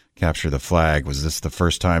Engineering Capture the Flag. Was this the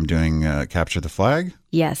first time doing Capture the Flag?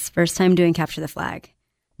 Yes, first time doing Capture the Flag.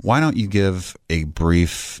 Why don't you give a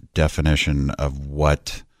brief definition of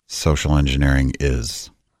what social engineering is?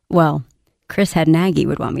 Well, Chris Nagy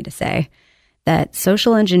would want me to say that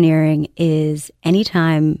social engineering is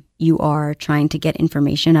anytime you are trying to get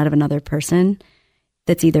information out of another person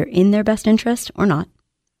that's either in their best interest or not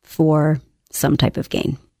for some type of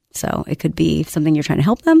gain. So it could be something you're trying to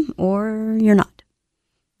help them or you're not.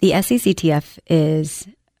 The SECTF is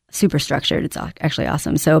super structured. It's actually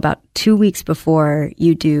awesome. So about 2 weeks before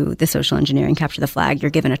you do the social engineering Capture the Flag,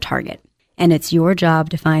 you're given a target. And it's your job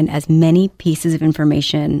to find as many pieces of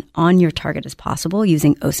information on your target as possible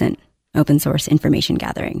using OSINT, open source information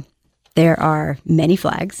gathering. There are many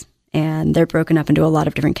flags, and they're broken up into a lot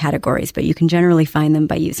of different categories, but you can generally find them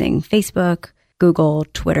by using Facebook, Google,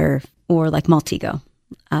 Twitter, or like Maltego.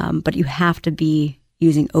 But you have to be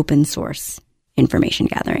using open source information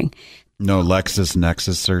gathering. No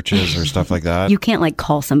LexisNexis searches or stuff like that? You can't like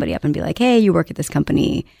call somebody up and be like, hey, you work at this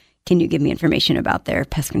company. Can you give me information about their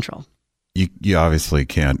pest control? You obviously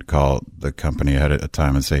can't call the company ahead of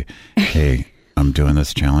time and say, hey, I'm doing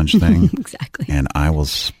this challenge thing. Exactly. And I will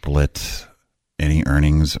split any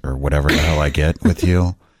earnings or whatever the hell I get with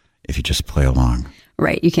you if you just play along.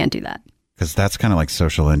 Right. You can't do that. Because that's kind of like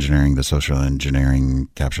social engineering, the Social Engineering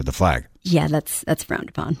Capture the Flag. Yeah, that's frowned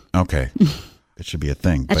upon. Okay. It should be a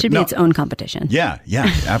thing. That should be its own competition. Yeah,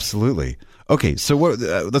 absolutely. Okay, so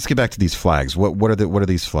let's get back to these flags. What are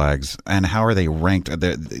these flags, and how are they ranked?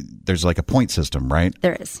 There's like a point system, right?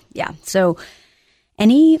 There is, yeah. So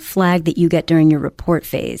any flag that you get during your report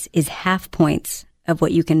phase is half points of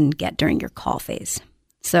what you can get during your call phase.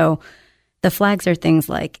 So the flags are things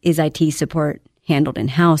like, is IT support handled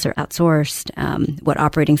in-house or outsourced? What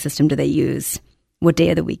operating system do they use? What day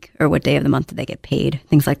of the week or what day of the month do they get paid?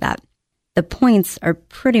 Things like that. The points are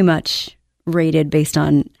pretty much rated based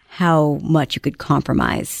on how much you could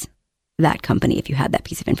compromise that company if you had that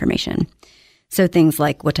piece of information. So things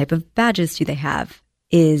like what type of badges do they have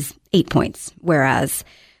is 8 points, whereas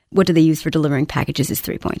what do they use for delivering packages is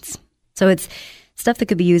 3 points. So it's stuff that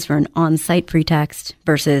could be used for an on-site pretext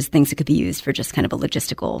versus things that could be used for just kind of a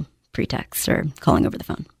logistical pretext or calling over the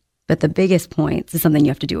phone. But the biggest point is something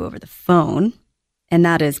you have to do over the phone, and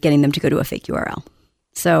that is getting them to go to a fake URL.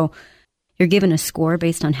 So you're given a score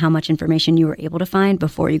based on how much information you were able to find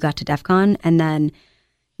before you got to DefCon, and then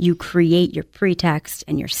you create your pretext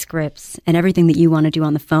and your scripts and everything that you want to do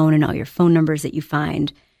on the phone and all your phone numbers that you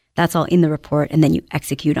find. That's all in the report, and then you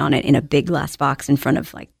execute on it in a big glass box in front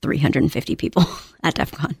of like 350 people at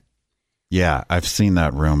DefCon. Yeah, I've seen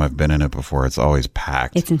that room. I've been in it before. It's always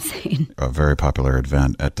packed. It's insane. A very popular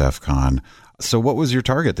event at DefCon. So what was your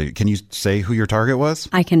target? Can you say who your target was?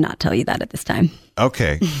 I cannot tell you that at this time.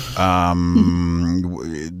 Okay.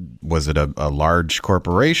 Was it a large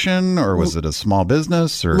corporation, or was it a small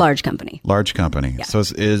business? Or large company. Large company. Yeah. So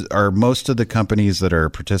are most of the companies that are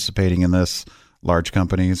participating in this large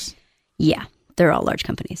companies? Yeah, they're all large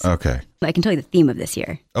companies. Okay. I can tell you the theme of this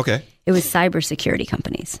year. Okay. It was cybersecurity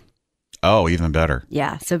companies. Oh, even better.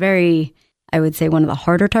 Yeah, so I would say one of the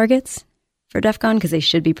harder targets for DefCon, because they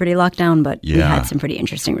should be pretty locked down, but we had some pretty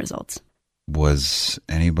interesting results. Was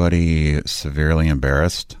anybody severely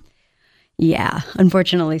embarrassed? Yeah,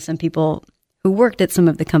 unfortunately, some people who worked at some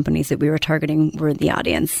of the companies that we were targeting were in the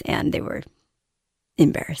audience, and they were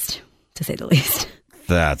embarrassed, to say the least.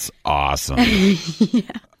 That's awesome. Yeah.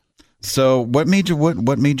 So what made you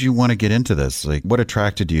want to get into this? Like, what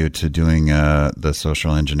attracted you to doing the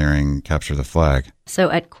social engineering Capture the Flag? So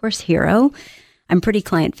at Course Hero, I'm pretty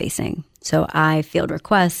client facing. So I field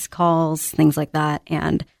requests, calls, things like that.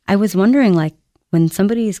 And I was wondering, like, when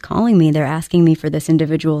somebody's calling me, they're asking me for this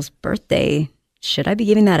individual's birthday, should I be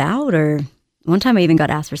giving that out? Or one time I even got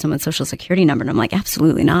asked for someone's social security number, and I'm like,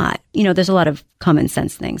 absolutely not. You know, there's a lot of common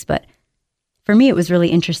sense things, but for me, it was really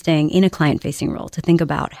interesting in a client-facing role to think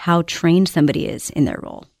about how trained somebody is in their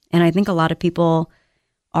role. And I think a lot of people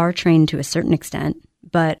are trained to a certain extent,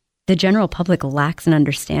 but the general public lacks an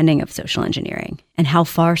understanding of social engineering and how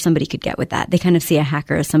far somebody could get with that. They kind of see a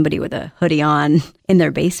hacker as somebody with a hoodie on in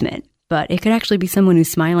their basement, but it could actually be someone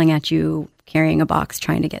who's smiling at you, carrying a box,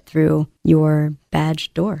 trying to get through your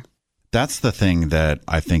badged door. That's the thing that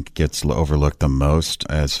I think gets overlooked the most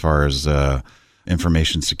as far as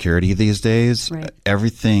information security these days. Right.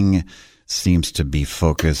 Everything seems to be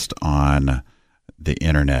focused on the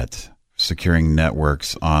internet, securing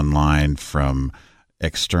networks online from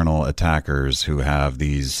external attackers who have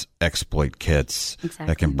these exploit kits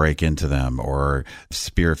that can break into them, or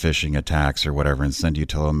spear phishing attacks or whatever, and send you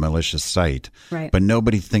to a malicious site. Right. But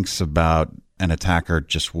nobody thinks about an attacker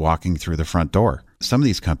just walking through the front door. Some of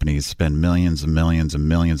these companies spend millions and millions and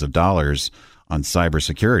millions of dollars on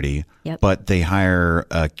cybersecurity, but they hire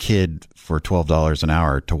a kid for $12 an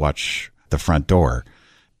hour to watch the front door.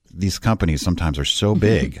 These companies sometimes are so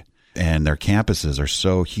big and their campuses are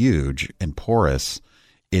so huge and porous.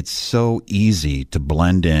 It's so easy to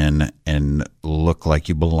blend in and look like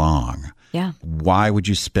you belong. Yeah. Why would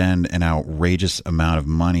you spend an outrageous amount of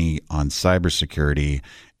money on cybersecurity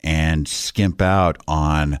and skimp out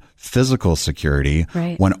on physical security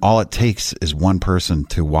when all it takes is one person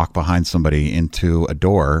to walk behind somebody into a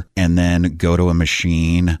door and then go to a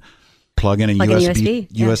machine, plug in a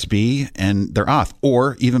USB, and they're off.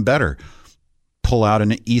 Or even better, pull out an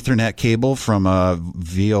Ethernet cable from a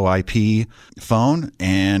VoIP phone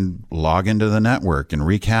and log into the network and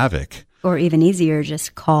wreak havoc. Or even easier,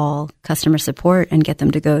 just call customer support and get them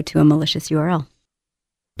to go to a malicious URL.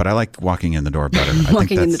 But I like walking in the door better.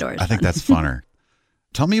 Walking in the door is I think that's funner.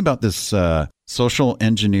 Tell me about this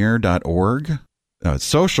socialengineer.org. It's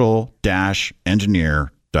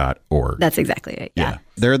social-engineer.org. That's exactly it. Yeah.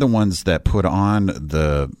 They're the ones that put on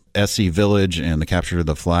the SE Village and the Capture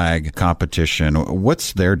the Flag competition.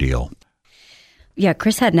 What's their deal? Yeah,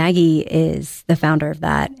 Chris Hadnaghi is the founder of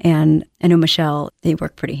that. And I know Michelle, they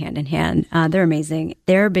work pretty hand in hand. They're amazing.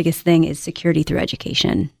 Their biggest thing is security through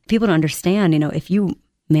education. People to understand, if you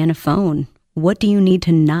man a phone, what do you need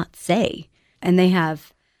to not say? And they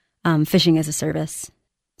have vishing as a service.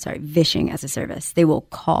 They will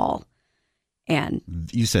call and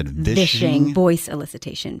you said vishing? Voice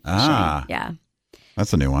elicitation. Phishing. Yeah.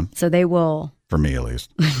 That's a new one. So they will, for me at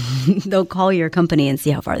least, they'll call your company and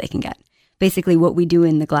see how far they can get. Basically what we do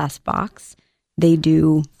in the glass box, they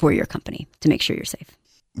do for your company to make sure you're safe.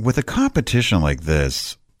 With a competition like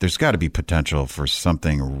this, there's got to be potential for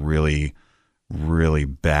something really, really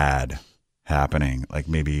bad happening. Like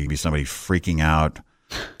maybe somebody freaking out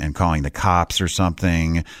and calling the cops or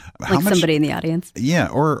something. Like somebody in the audience. Yeah.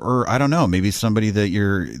 Or I don't know, maybe somebody that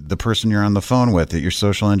the person you're on the phone with, that you're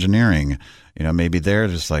social engineering, maybe they're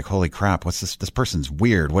just like, holy crap, what's this? This person's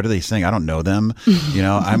weird. What are they saying? I don't know them.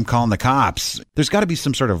 I'm calling the cops. There's got to be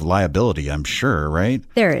some sort of liability, I'm sure, right?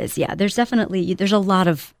 There is. Yeah. There's a lot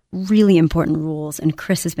of really important rules, and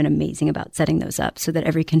Chris has been amazing about setting those up so that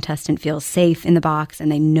every contestant feels safe in the box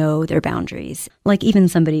and they know their boundaries. Like even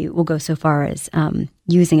somebody will go so far as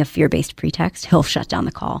using a fear-based pretext, he'll shut down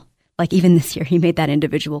the call. Like even this year, he made that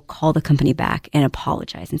individual call the company back and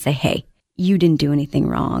apologize and say, hey, you didn't do anything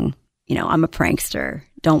wrong. You know, I'm a prankster.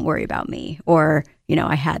 Don't worry about me. Or, you know,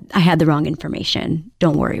 I had the wrong information.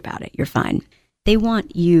 Don't worry about it. You're fine. They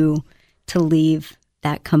want you to leave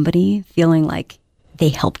that company feeling like they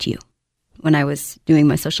helped you. When I was doing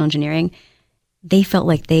my social engineering, they felt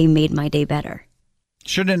like they made my day better.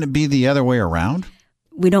 Shouldn't it be the other way around?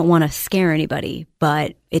 We don't want to scare anybody,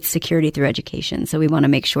 but it's security through education. So we want to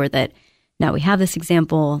make sure that now we have this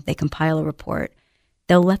example, they compile a report.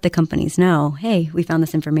 They'll let the companies know, hey, we found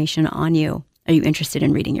this information on you. Are you interested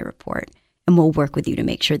in reading your report? And we'll work with you to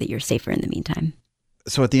make sure that you're safer in the meantime.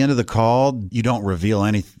 So at the end of the call, you don't reveal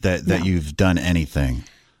that No. you've done anything.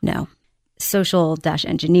 No.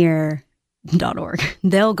 social-engineer.org.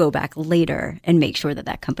 They'll go back later and make sure that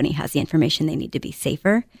that company has the information they need to be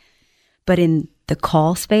safer. But in the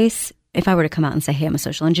call space, if I were to come out and say, hey, I'm a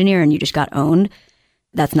social engineer and you just got owned,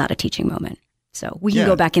 that's not a teaching moment. So we can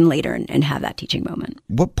go back in later and have that teaching moment.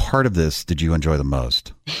 What part of this did you enjoy the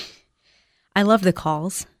most? I love the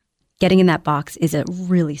calls. Getting in that box is a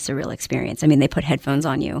really surreal experience. I mean, they put headphones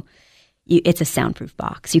on you. It's a soundproof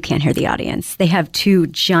box. You can't hear the audience. They have 2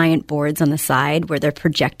 giant boards on the side where they're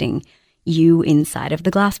projecting you inside of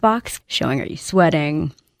the glass box, showing, are you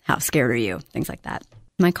sweating? How scared are you? Things like that.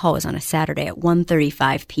 My call was on a Saturday at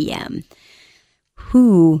 1:35 p.m.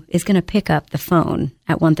 Who is going to pick up the phone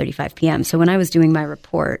at 1:35 p.m.? So when I was doing my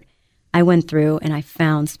report, I went through and I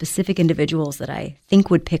found specific individuals that I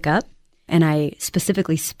think would pick up. And I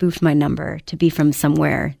specifically spoofed my number to be from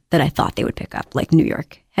somewhere that I thought they would pick up, like New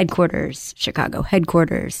York headquarters, Chicago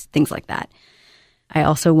headquarters, things like that. I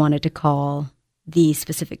also wanted to call the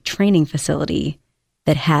specific training facility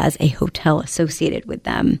that has a hotel associated with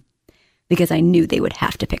them because I knew they would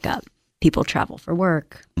have to pick up. People travel for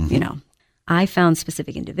work, you know. I found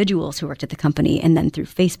specific individuals who worked at the company, and then through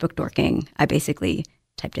Facebook dorking, I basically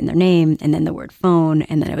typed in their name and then the word phone,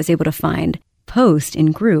 and then I was able to find post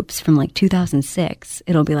in groups from like 2006.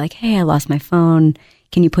 It'll be like, hey, I lost my phone.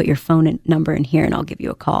 Can you put your phone number in here and I'll give you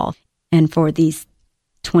a call? And for these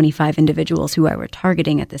 25 individuals who I were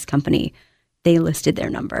targeting at this company, they listed their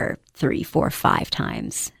number 3, 4, 5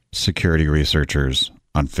 times. Security researchers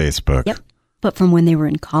on Facebook. Yep. But from when they were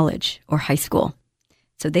in college or high school.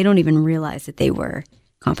 So they don't even realize that they were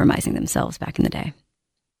compromising themselves back in the day.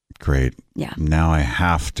 Great. Yeah. Now I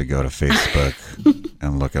have to go to Facebook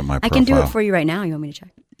and look at my profile. I can do it for you right now. You want me to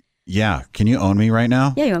check? Yeah. Can you own me right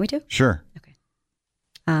now? Yeah, you want me to? Sure. Okay.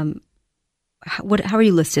 How are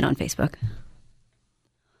you listed on Facebook?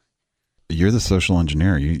 You're the social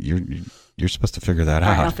engineer. You're supposed to figure that All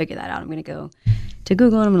out. right, I'll figure that out. I'm going to go to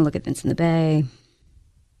Google and I'm going to look at Vince in the Bay.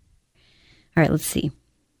 All right, let's see.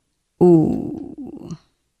 Ooh.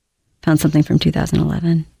 Found something from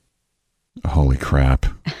 2011. Holy crap.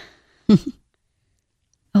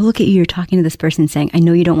 Oh, look at you. You're talking to this person saying, I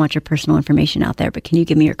know you don't want your personal information out there, but can you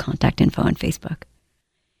give me your contact info on Facebook?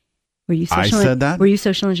 Were you said that? Were you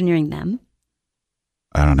social engineering them?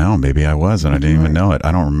 I don't know. Maybe I was, and I didn't even know it.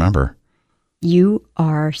 I don't remember. You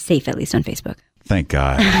are safe, at least on Facebook. Thank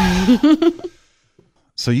God.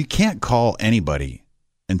 So you can't call anybody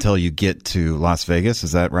until you get to Las Vegas.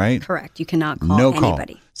 Is that right? Correct. You cannot call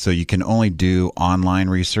anybody. Call. So you can only do online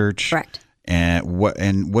research. Correct. And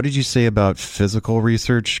what did you say about physical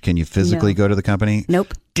research? Can you physically go to the company?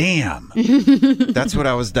 Nope. Damn.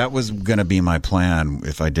 That was going to be my plan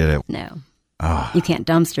if I did it. No. You can't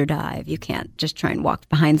dumpster dive. You can't just try and walk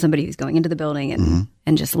behind somebody who's going into the building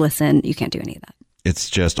and just listen. You can't do any of that. It's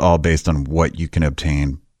just all based on what you can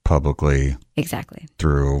obtain publicly. Exactly.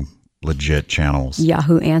 Through legit channels.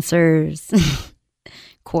 Yahoo Answers,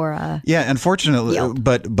 Quora. Yeah, and fortunately, Yelp.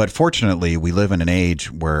 but fortunately, we live in an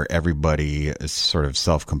age where everybody is sort of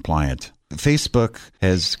self-compliant. Facebook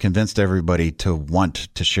has convinced everybody to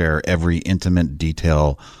want to share every intimate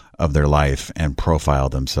detail of their life and profile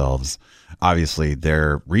themselves. Obviously,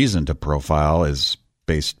 their reason to profile is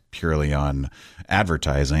based purely on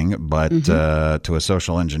advertising, but to a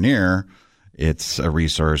social engineer, it's a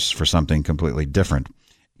resource for something completely different.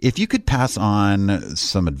 If you could pass on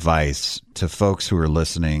some advice to folks who are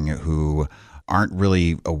listening who aren't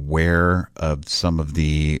really aware of some of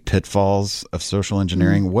the pitfalls of social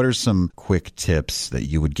engineering, what are some quick tips that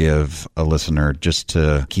you would give a listener just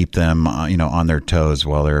to keep them, on their toes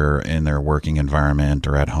while they're in their working environment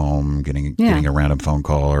or at home, getting a random phone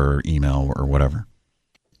call or email or whatever?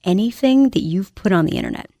 Anything that you've put on the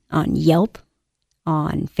internet, on Yelp,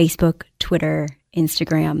 on Facebook, Twitter,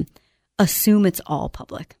 Instagram, assume it's all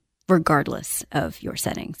public, regardless of your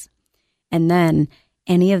settings. And then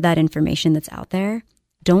any of that information that's out there,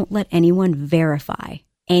 don't let anyone verify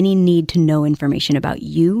any need to know information about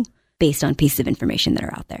you based on pieces of information that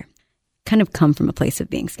are out there. Kind of come from a place of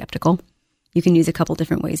being skeptical. You can use a couple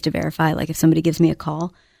different ways to verify. Like if somebody gives me a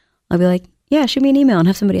call, I'll be like, yeah, shoot me an email and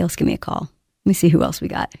have somebody else give me a call. Let me see who else we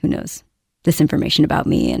got, who knows this information about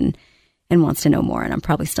me and wants to know more. And I'm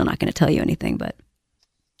probably still not going to tell you anything, but.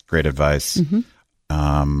 Great advice.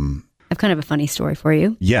 Mm-hmm. I've kind of a funny story for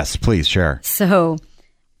you. Yes, please share. So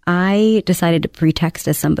I decided to pretext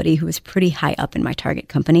as somebody who was pretty high up in my target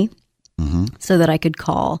company so that I could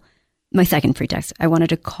call. My second pretext, I wanted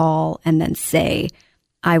to call and then say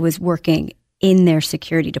I was working in their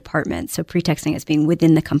security department. So pretexting as being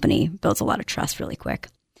within the company builds a lot of trust really quick.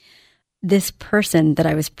 This person that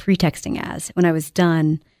I was pretexting as, when I was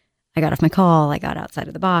done, I got off my call, I got outside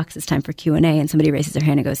of the box, it's time for Q&A, and somebody raises their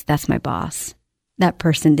hand and goes, that's my boss. That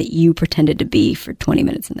person that you pretended to be for 20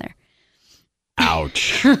 minutes in there.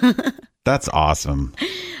 Ouch. That's awesome.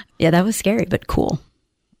 Yeah, that was scary, but cool.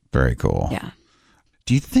 Very cool. Yeah.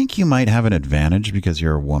 Do you think you might have an advantage because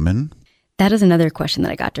you're a woman? That is another question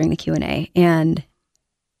that I got during the Q&A. And I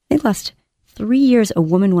think last 3 years, a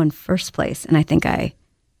woman won first place. And I think I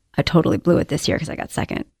totally blew it this year because I got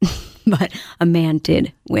second. But a man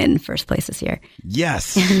did win first place this year.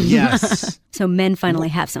 Yes. Yes. So men finally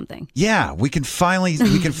have something. Yeah, we can finally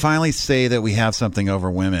say that we have something over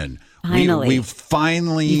women. Finally. We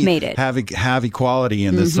finally You've made it. have equality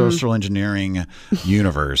in the social engineering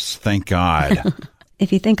universe. Thank God.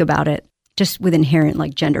 If you think about it, just with inherent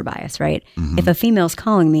like gender bias, right? If a female's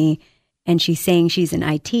calling me and she's saying she's in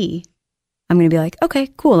IT, I'm going to be like, okay,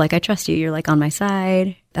 cool. Like I trust you. You're like on my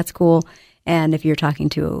side. That's cool. And if you're talking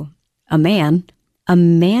to a man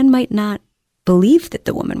might not believe that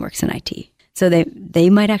the woman works in IT. So they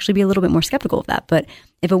might actually be a little bit more skeptical of that. But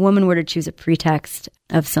if a woman were to choose a pretext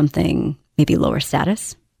of something maybe lower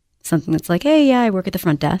status, something that's like, hey, yeah, I work at the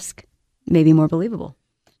front desk, maybe more believable.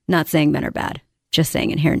 Not saying men are bad, just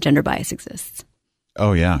saying inherent gender bias exists.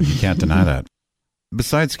 Oh, yeah. You can't deny that.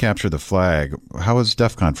 Besides Capture the Flag, how was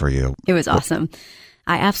DefCon for you? It was awesome.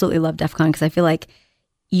 I absolutely love DefCon because I feel like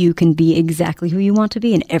you can be exactly who you want to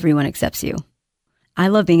be and everyone accepts you. I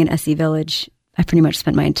love being in SC Village. I pretty much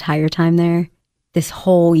spent my entire time there. This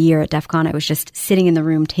whole year at DefCon, I was just sitting in the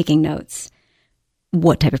room taking notes.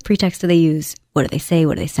 What type of pretext do they use? What do they say?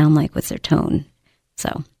 What do they sound like? What's their tone?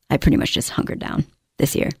 So I pretty much just hunkered down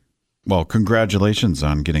this year. Well, congratulations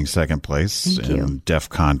on getting second place Thank in you.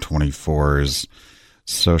 DefCon 24's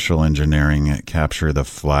Social Engineering Capture the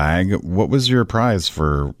Flag. What was your prize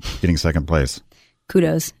for getting second place?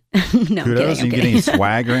 Kudos. No, Kudos? I'm kidding. You get any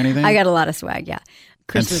swag or anything? I got a lot of swag, yeah.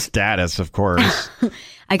 And status, of course.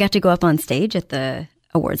 I got to go up on stage at the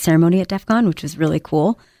award ceremony at DefCon, which was really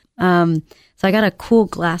cool. So I got a cool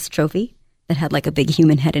glass trophy that had like a big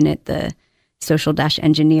human head in it, the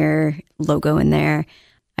Social-Engineer logo in there.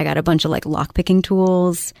 I got a bunch of like lockpicking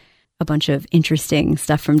tools, a bunch of interesting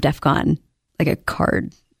stuff from DefCon, like a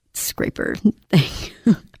card scraper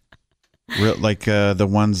thing. Like the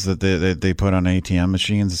ones that they put on ATM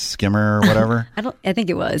machines, skimmer or whatever? I think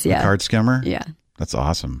it was, yeah. The card skimmer? Yeah. That's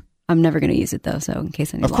awesome. I'm never going to use it though, so in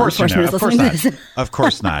case any Of law course you're enforcement not. is listening to this. Of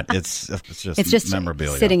course not. It's just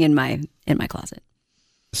memorabilia. Sitting in my closet.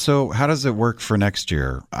 So how does it work for next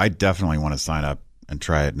year? I definitely want to sign up and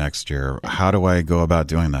try it next year. How do I go about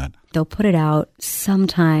doing that? They'll put it out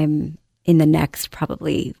sometime in the next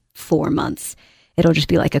probably 4 months. It'll just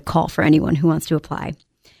be like a call for anyone who wants to apply.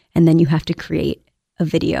 And then you have to create a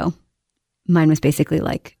video. Mine was basically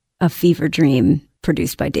like a fever dream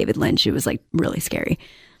produced by David Lynch. It was like really scary.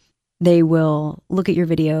 They will look at your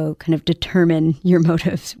video, kind of determine your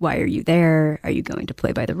motives. Why are you there? Are you going to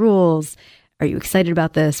play by the rules? Are you excited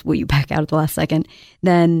about this? Will you back out at the last second?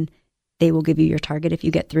 Then they will give you your target if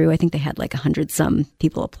you get through. I think they had like 100-some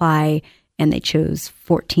people apply, and they chose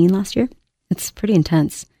 14 last year. It's pretty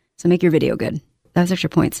intense. So make your video good. That was extra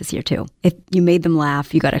points this year too. If you made them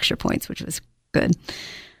laugh, you got extra points, which was good.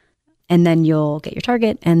 And then you'll get your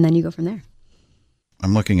target, and then you go from there.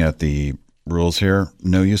 I'm looking at the rules here.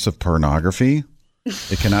 No use of pornography.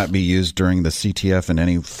 It cannot be used during the CTF in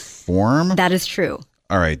any form. That is true.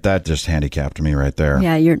 All right, that just handicapped me right there.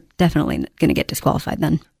 Yeah, you're definitely going to get disqualified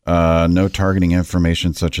then. No targeting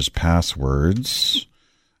information such as passwords.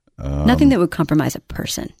 Nothing that would compromise a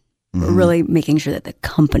person. We're really making sure that the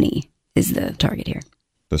company is the target here.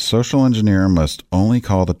 The social engineer must only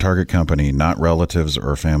call the target company, not relatives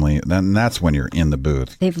or family. Then that's when you're in the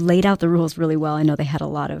booth. They've laid out the rules really well. I know they had a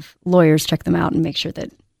lot of lawyers check them out and make sure that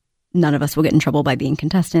none of us will get in trouble by being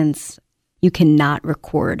contestants. you cannot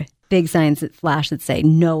record. Big signs that flash that say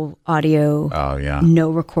no audio, no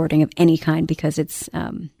recording of any kind, because it's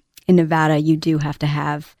in Nevada, you do have to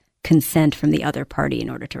have consent from the other party in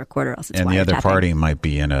order to record, or else it's wiretapping. And the other party might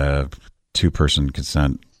be in a 2-person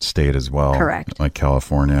consent state as well. Correct. Like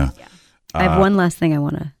California. Yeah. I have one last thing I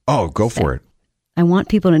want to go for it. I want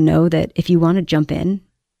people to know that if you want to jump in,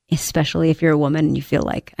 especially if you're a woman and you feel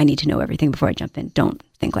like I need to know everything before I jump in, don't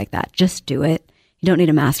think like that. Just do it. You don't need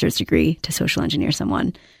a master's degree to social engineer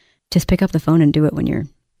someone. Just pick up the phone and do it when you're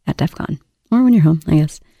at DefCon or when you're home, I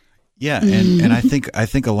guess. Yeah, and I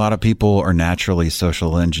think a lot of people are naturally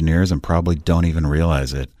social engineers and probably don't even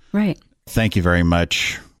realize it. Right. Thank you very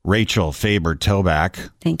much, Rachel Faber-Toback.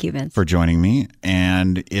 Thank you, Vince, for joining me.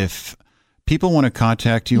 And if people want to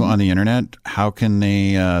contact you on the internet, how can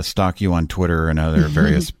they stalk you on Twitter and other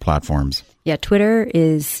various platforms? Yeah, Twitter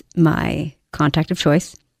is my contact of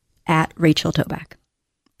choice, at Rachel Toback.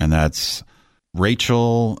 And that's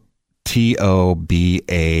Rachel Tobac.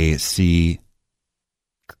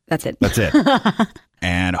 That's it. That's it.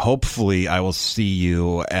 And hopefully I will see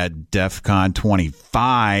you at DefCon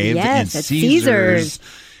 25 in at Caesars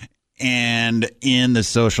and in the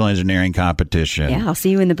social engineering competition. Yeah, I'll see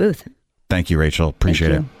you in the booth. Thank you, Rachel.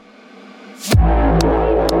 Appreciate it.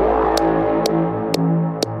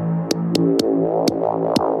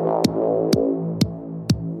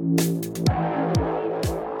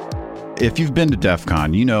 If you've been to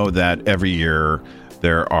DefCon, you know that every year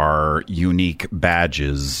there are unique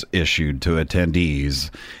badges issued to attendees,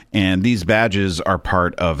 and these badges are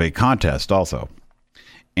part of a contest also.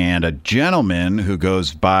 And a gentleman who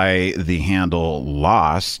goes by the handle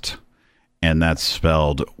Lost, and that's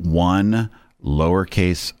spelled 1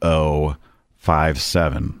 lowercase o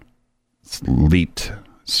 57. It's leet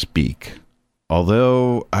speak.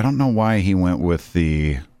 Although I don't know why he went with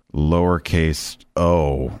the lowercase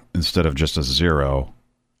o instead of just a 0.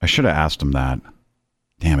 I should have asked him that.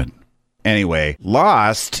 Damn it. Anyway,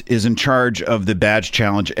 Lost is in charge of the badge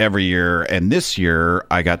challenge every year, and this year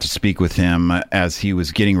I got to speak with him as he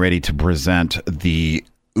was getting ready to present the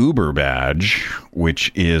Uber badge,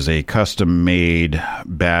 which is a custom-made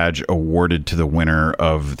badge awarded to the winner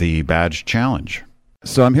of the badge challenge.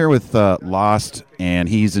 So I'm here with Lost, and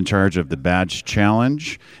he's in charge of the badge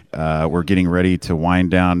challenge. We're getting ready to wind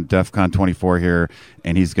down DefCon 24 here,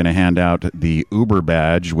 and he's going to hand out the Uber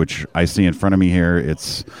badge, which I see in front of me here.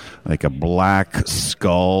 It's like a black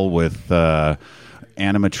skull with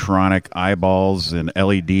animatronic eyeballs and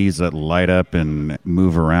LEDs that light up and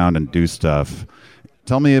move around and do stuff.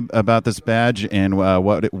 Tell me about this badge and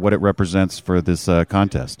what it represents for this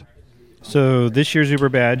contest. So this year's Uber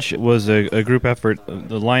badge was a group effort.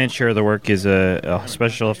 The lion's share of the work is a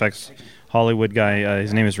special effects Hollywood guy.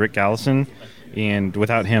 His name is Rick Gallison, and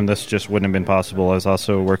without him, this just wouldn't have been possible. I was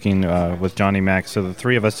also working with Johnny Mac, so the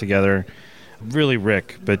three of us together, really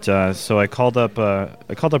Rick. But so I called up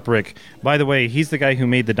Rick. By the way, he's the guy who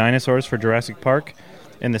made the dinosaurs for Jurassic Park,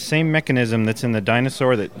 and the same mechanism that's in the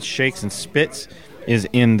dinosaur that shakes and spits is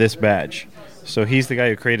in this badge. So he's the guy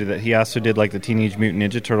who created it. He also did like the Teenage Mutant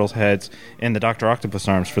Ninja Turtles heads and the Dr. Octopus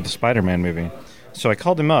arms for the Spider-Man movie. So I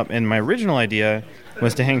called him up, and my original idea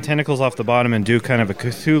was to hang tentacles off the bottom and do kind of a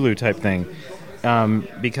Cthulhu type thing,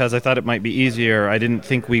 because I thought it might be easier. I didn't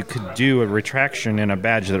think we could do a retraction in a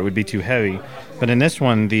badge that it would be too heavy. But in this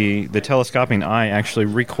one, the telescoping eye actually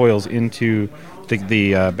recoils into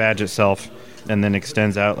the badge itself and then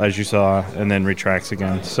extends out, as you saw, and then retracts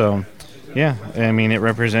again. So yeah, I mean, it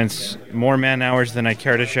represents more man-hours than I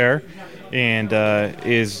care to share, and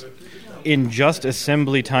is, in just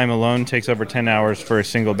assembly time alone, takes over 10 hours for a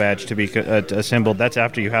single badge to be assembled. That's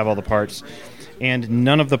after you have all the parts. And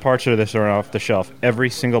none of the parts of this are off the shelf. Every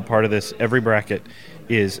single part of this, every bracket,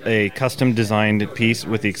 is a custom-designed piece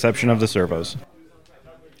with the exception of the servos.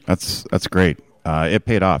 That's great. It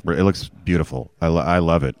paid off. It looks beautiful. I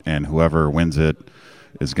love it, and whoever wins it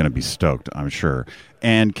is going to be stoked, I'm sure.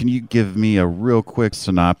 And can you give me a real quick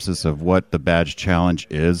synopsis of what the badge challenge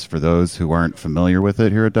is for those who aren't familiar with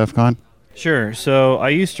it here at DefCon? Sure. So I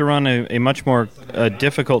used to run a much more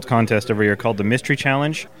difficult contest every year called the Mystery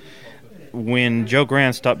Challenge. When Joe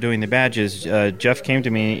Grant stopped doing the badges, Jeff came to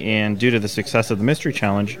me, and due to the success of the Mystery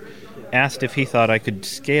Challenge, asked if he thought I could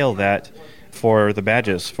scale that for the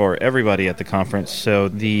badges for everybody at the conference. So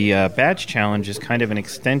the badge challenge is kind of an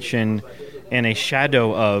extension and a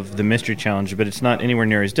shadow of the Mystery Challenge, but it's not anywhere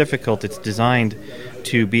near as difficult. It's designed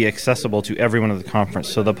to be accessible to everyone at the conference.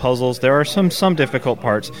 So the puzzles, there are some difficult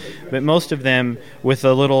parts, but most of them, with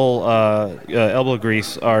a little elbow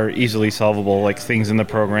grease, are easily solvable, like things in the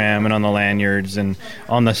program and on the lanyards and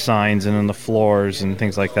on the signs and on the floors and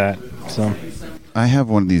things like that. So I have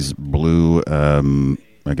one of these blue,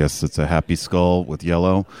 I guess it's a happy skull with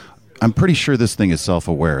yellow. I'm pretty sure this thing is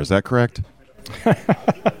self-aware. Is that correct?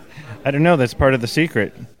 I don't know. That's part of the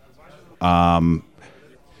secret.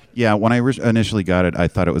 Yeah, when I initially got it, I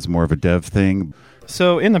thought it was more of a dev thing.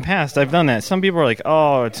 So in the past, I've done that. Some people are like,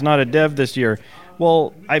 oh, it's not a dev this year.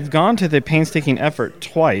 Well, I've gone to the painstaking effort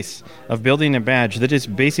twice of building a badge that is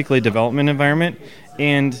basically a development environment,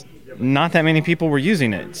 and not that many people were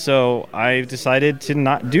using it. So I decided to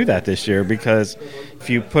not do that this year, because if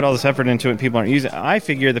you put all this effort into it and people aren't using it, I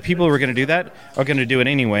figure the people who are going to do that are going to do it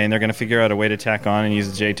anyway, and they're going to figure out a way to tack on and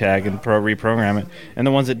use the JTAG and reprogram it. And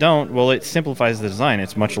the ones that don't, well, it simplifies the design.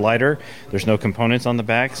 It's much lighter. There's no components on the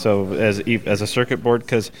back. So as a circuit board,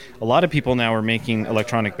 because a lot of people now are making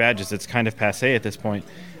electronic badges. It's kind of passé at this point.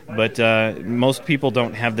 But most people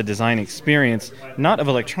don't have the design experience, not of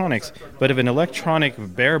electronics, but of an electronic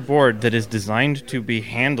bare board that is designed to be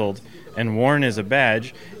handled and worn as a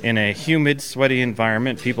badge in a humid, sweaty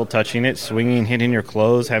environment, people touching it, swinging, hitting your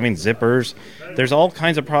clothes, having zippers. There's all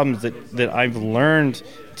kinds of problems that I've learned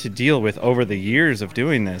to deal with over the years of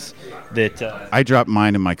doing this. That I dropped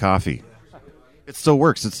mine in my coffee. It still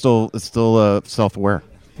works. It's still self-aware.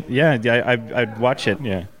 Yeah, I'd watch it,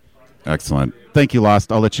 yeah. Excellent. Thank you,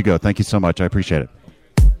 Lost. I'll let you go. Thank you so much. I appreciate it.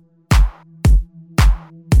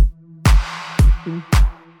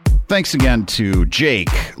 Thanks again to Jake,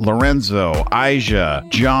 Lorenzo, Aija,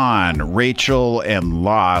 John, Rachel, and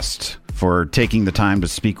Lost for taking the time to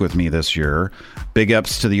speak with me this year. Big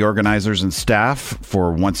ups to the organizers and staff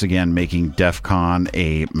for once again making DefCon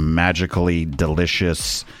a magically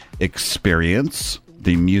delicious experience.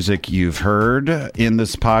 The music you've heard in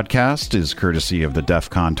this podcast is courtesy of the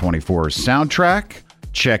DefCon 24 soundtrack.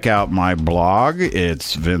 Check out my blog.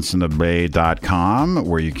 It's vinceinthebay.com,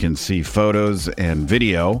 where you can see photos and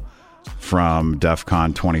video from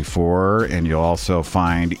DefCon 24, and you'll also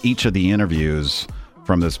find each of the interviews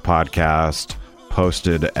from this podcast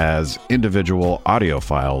posted as individual audio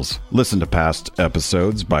files. Listen to past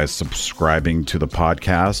episodes by subscribing to the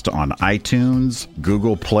podcast on iTunes,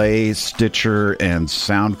 Google Play, Stitcher, and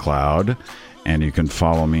SoundCloud. And you can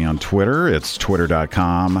follow me on Twitter. It's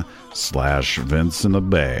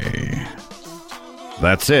twitter.com/VinceInTheBay.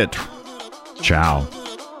 That's it. Ciao.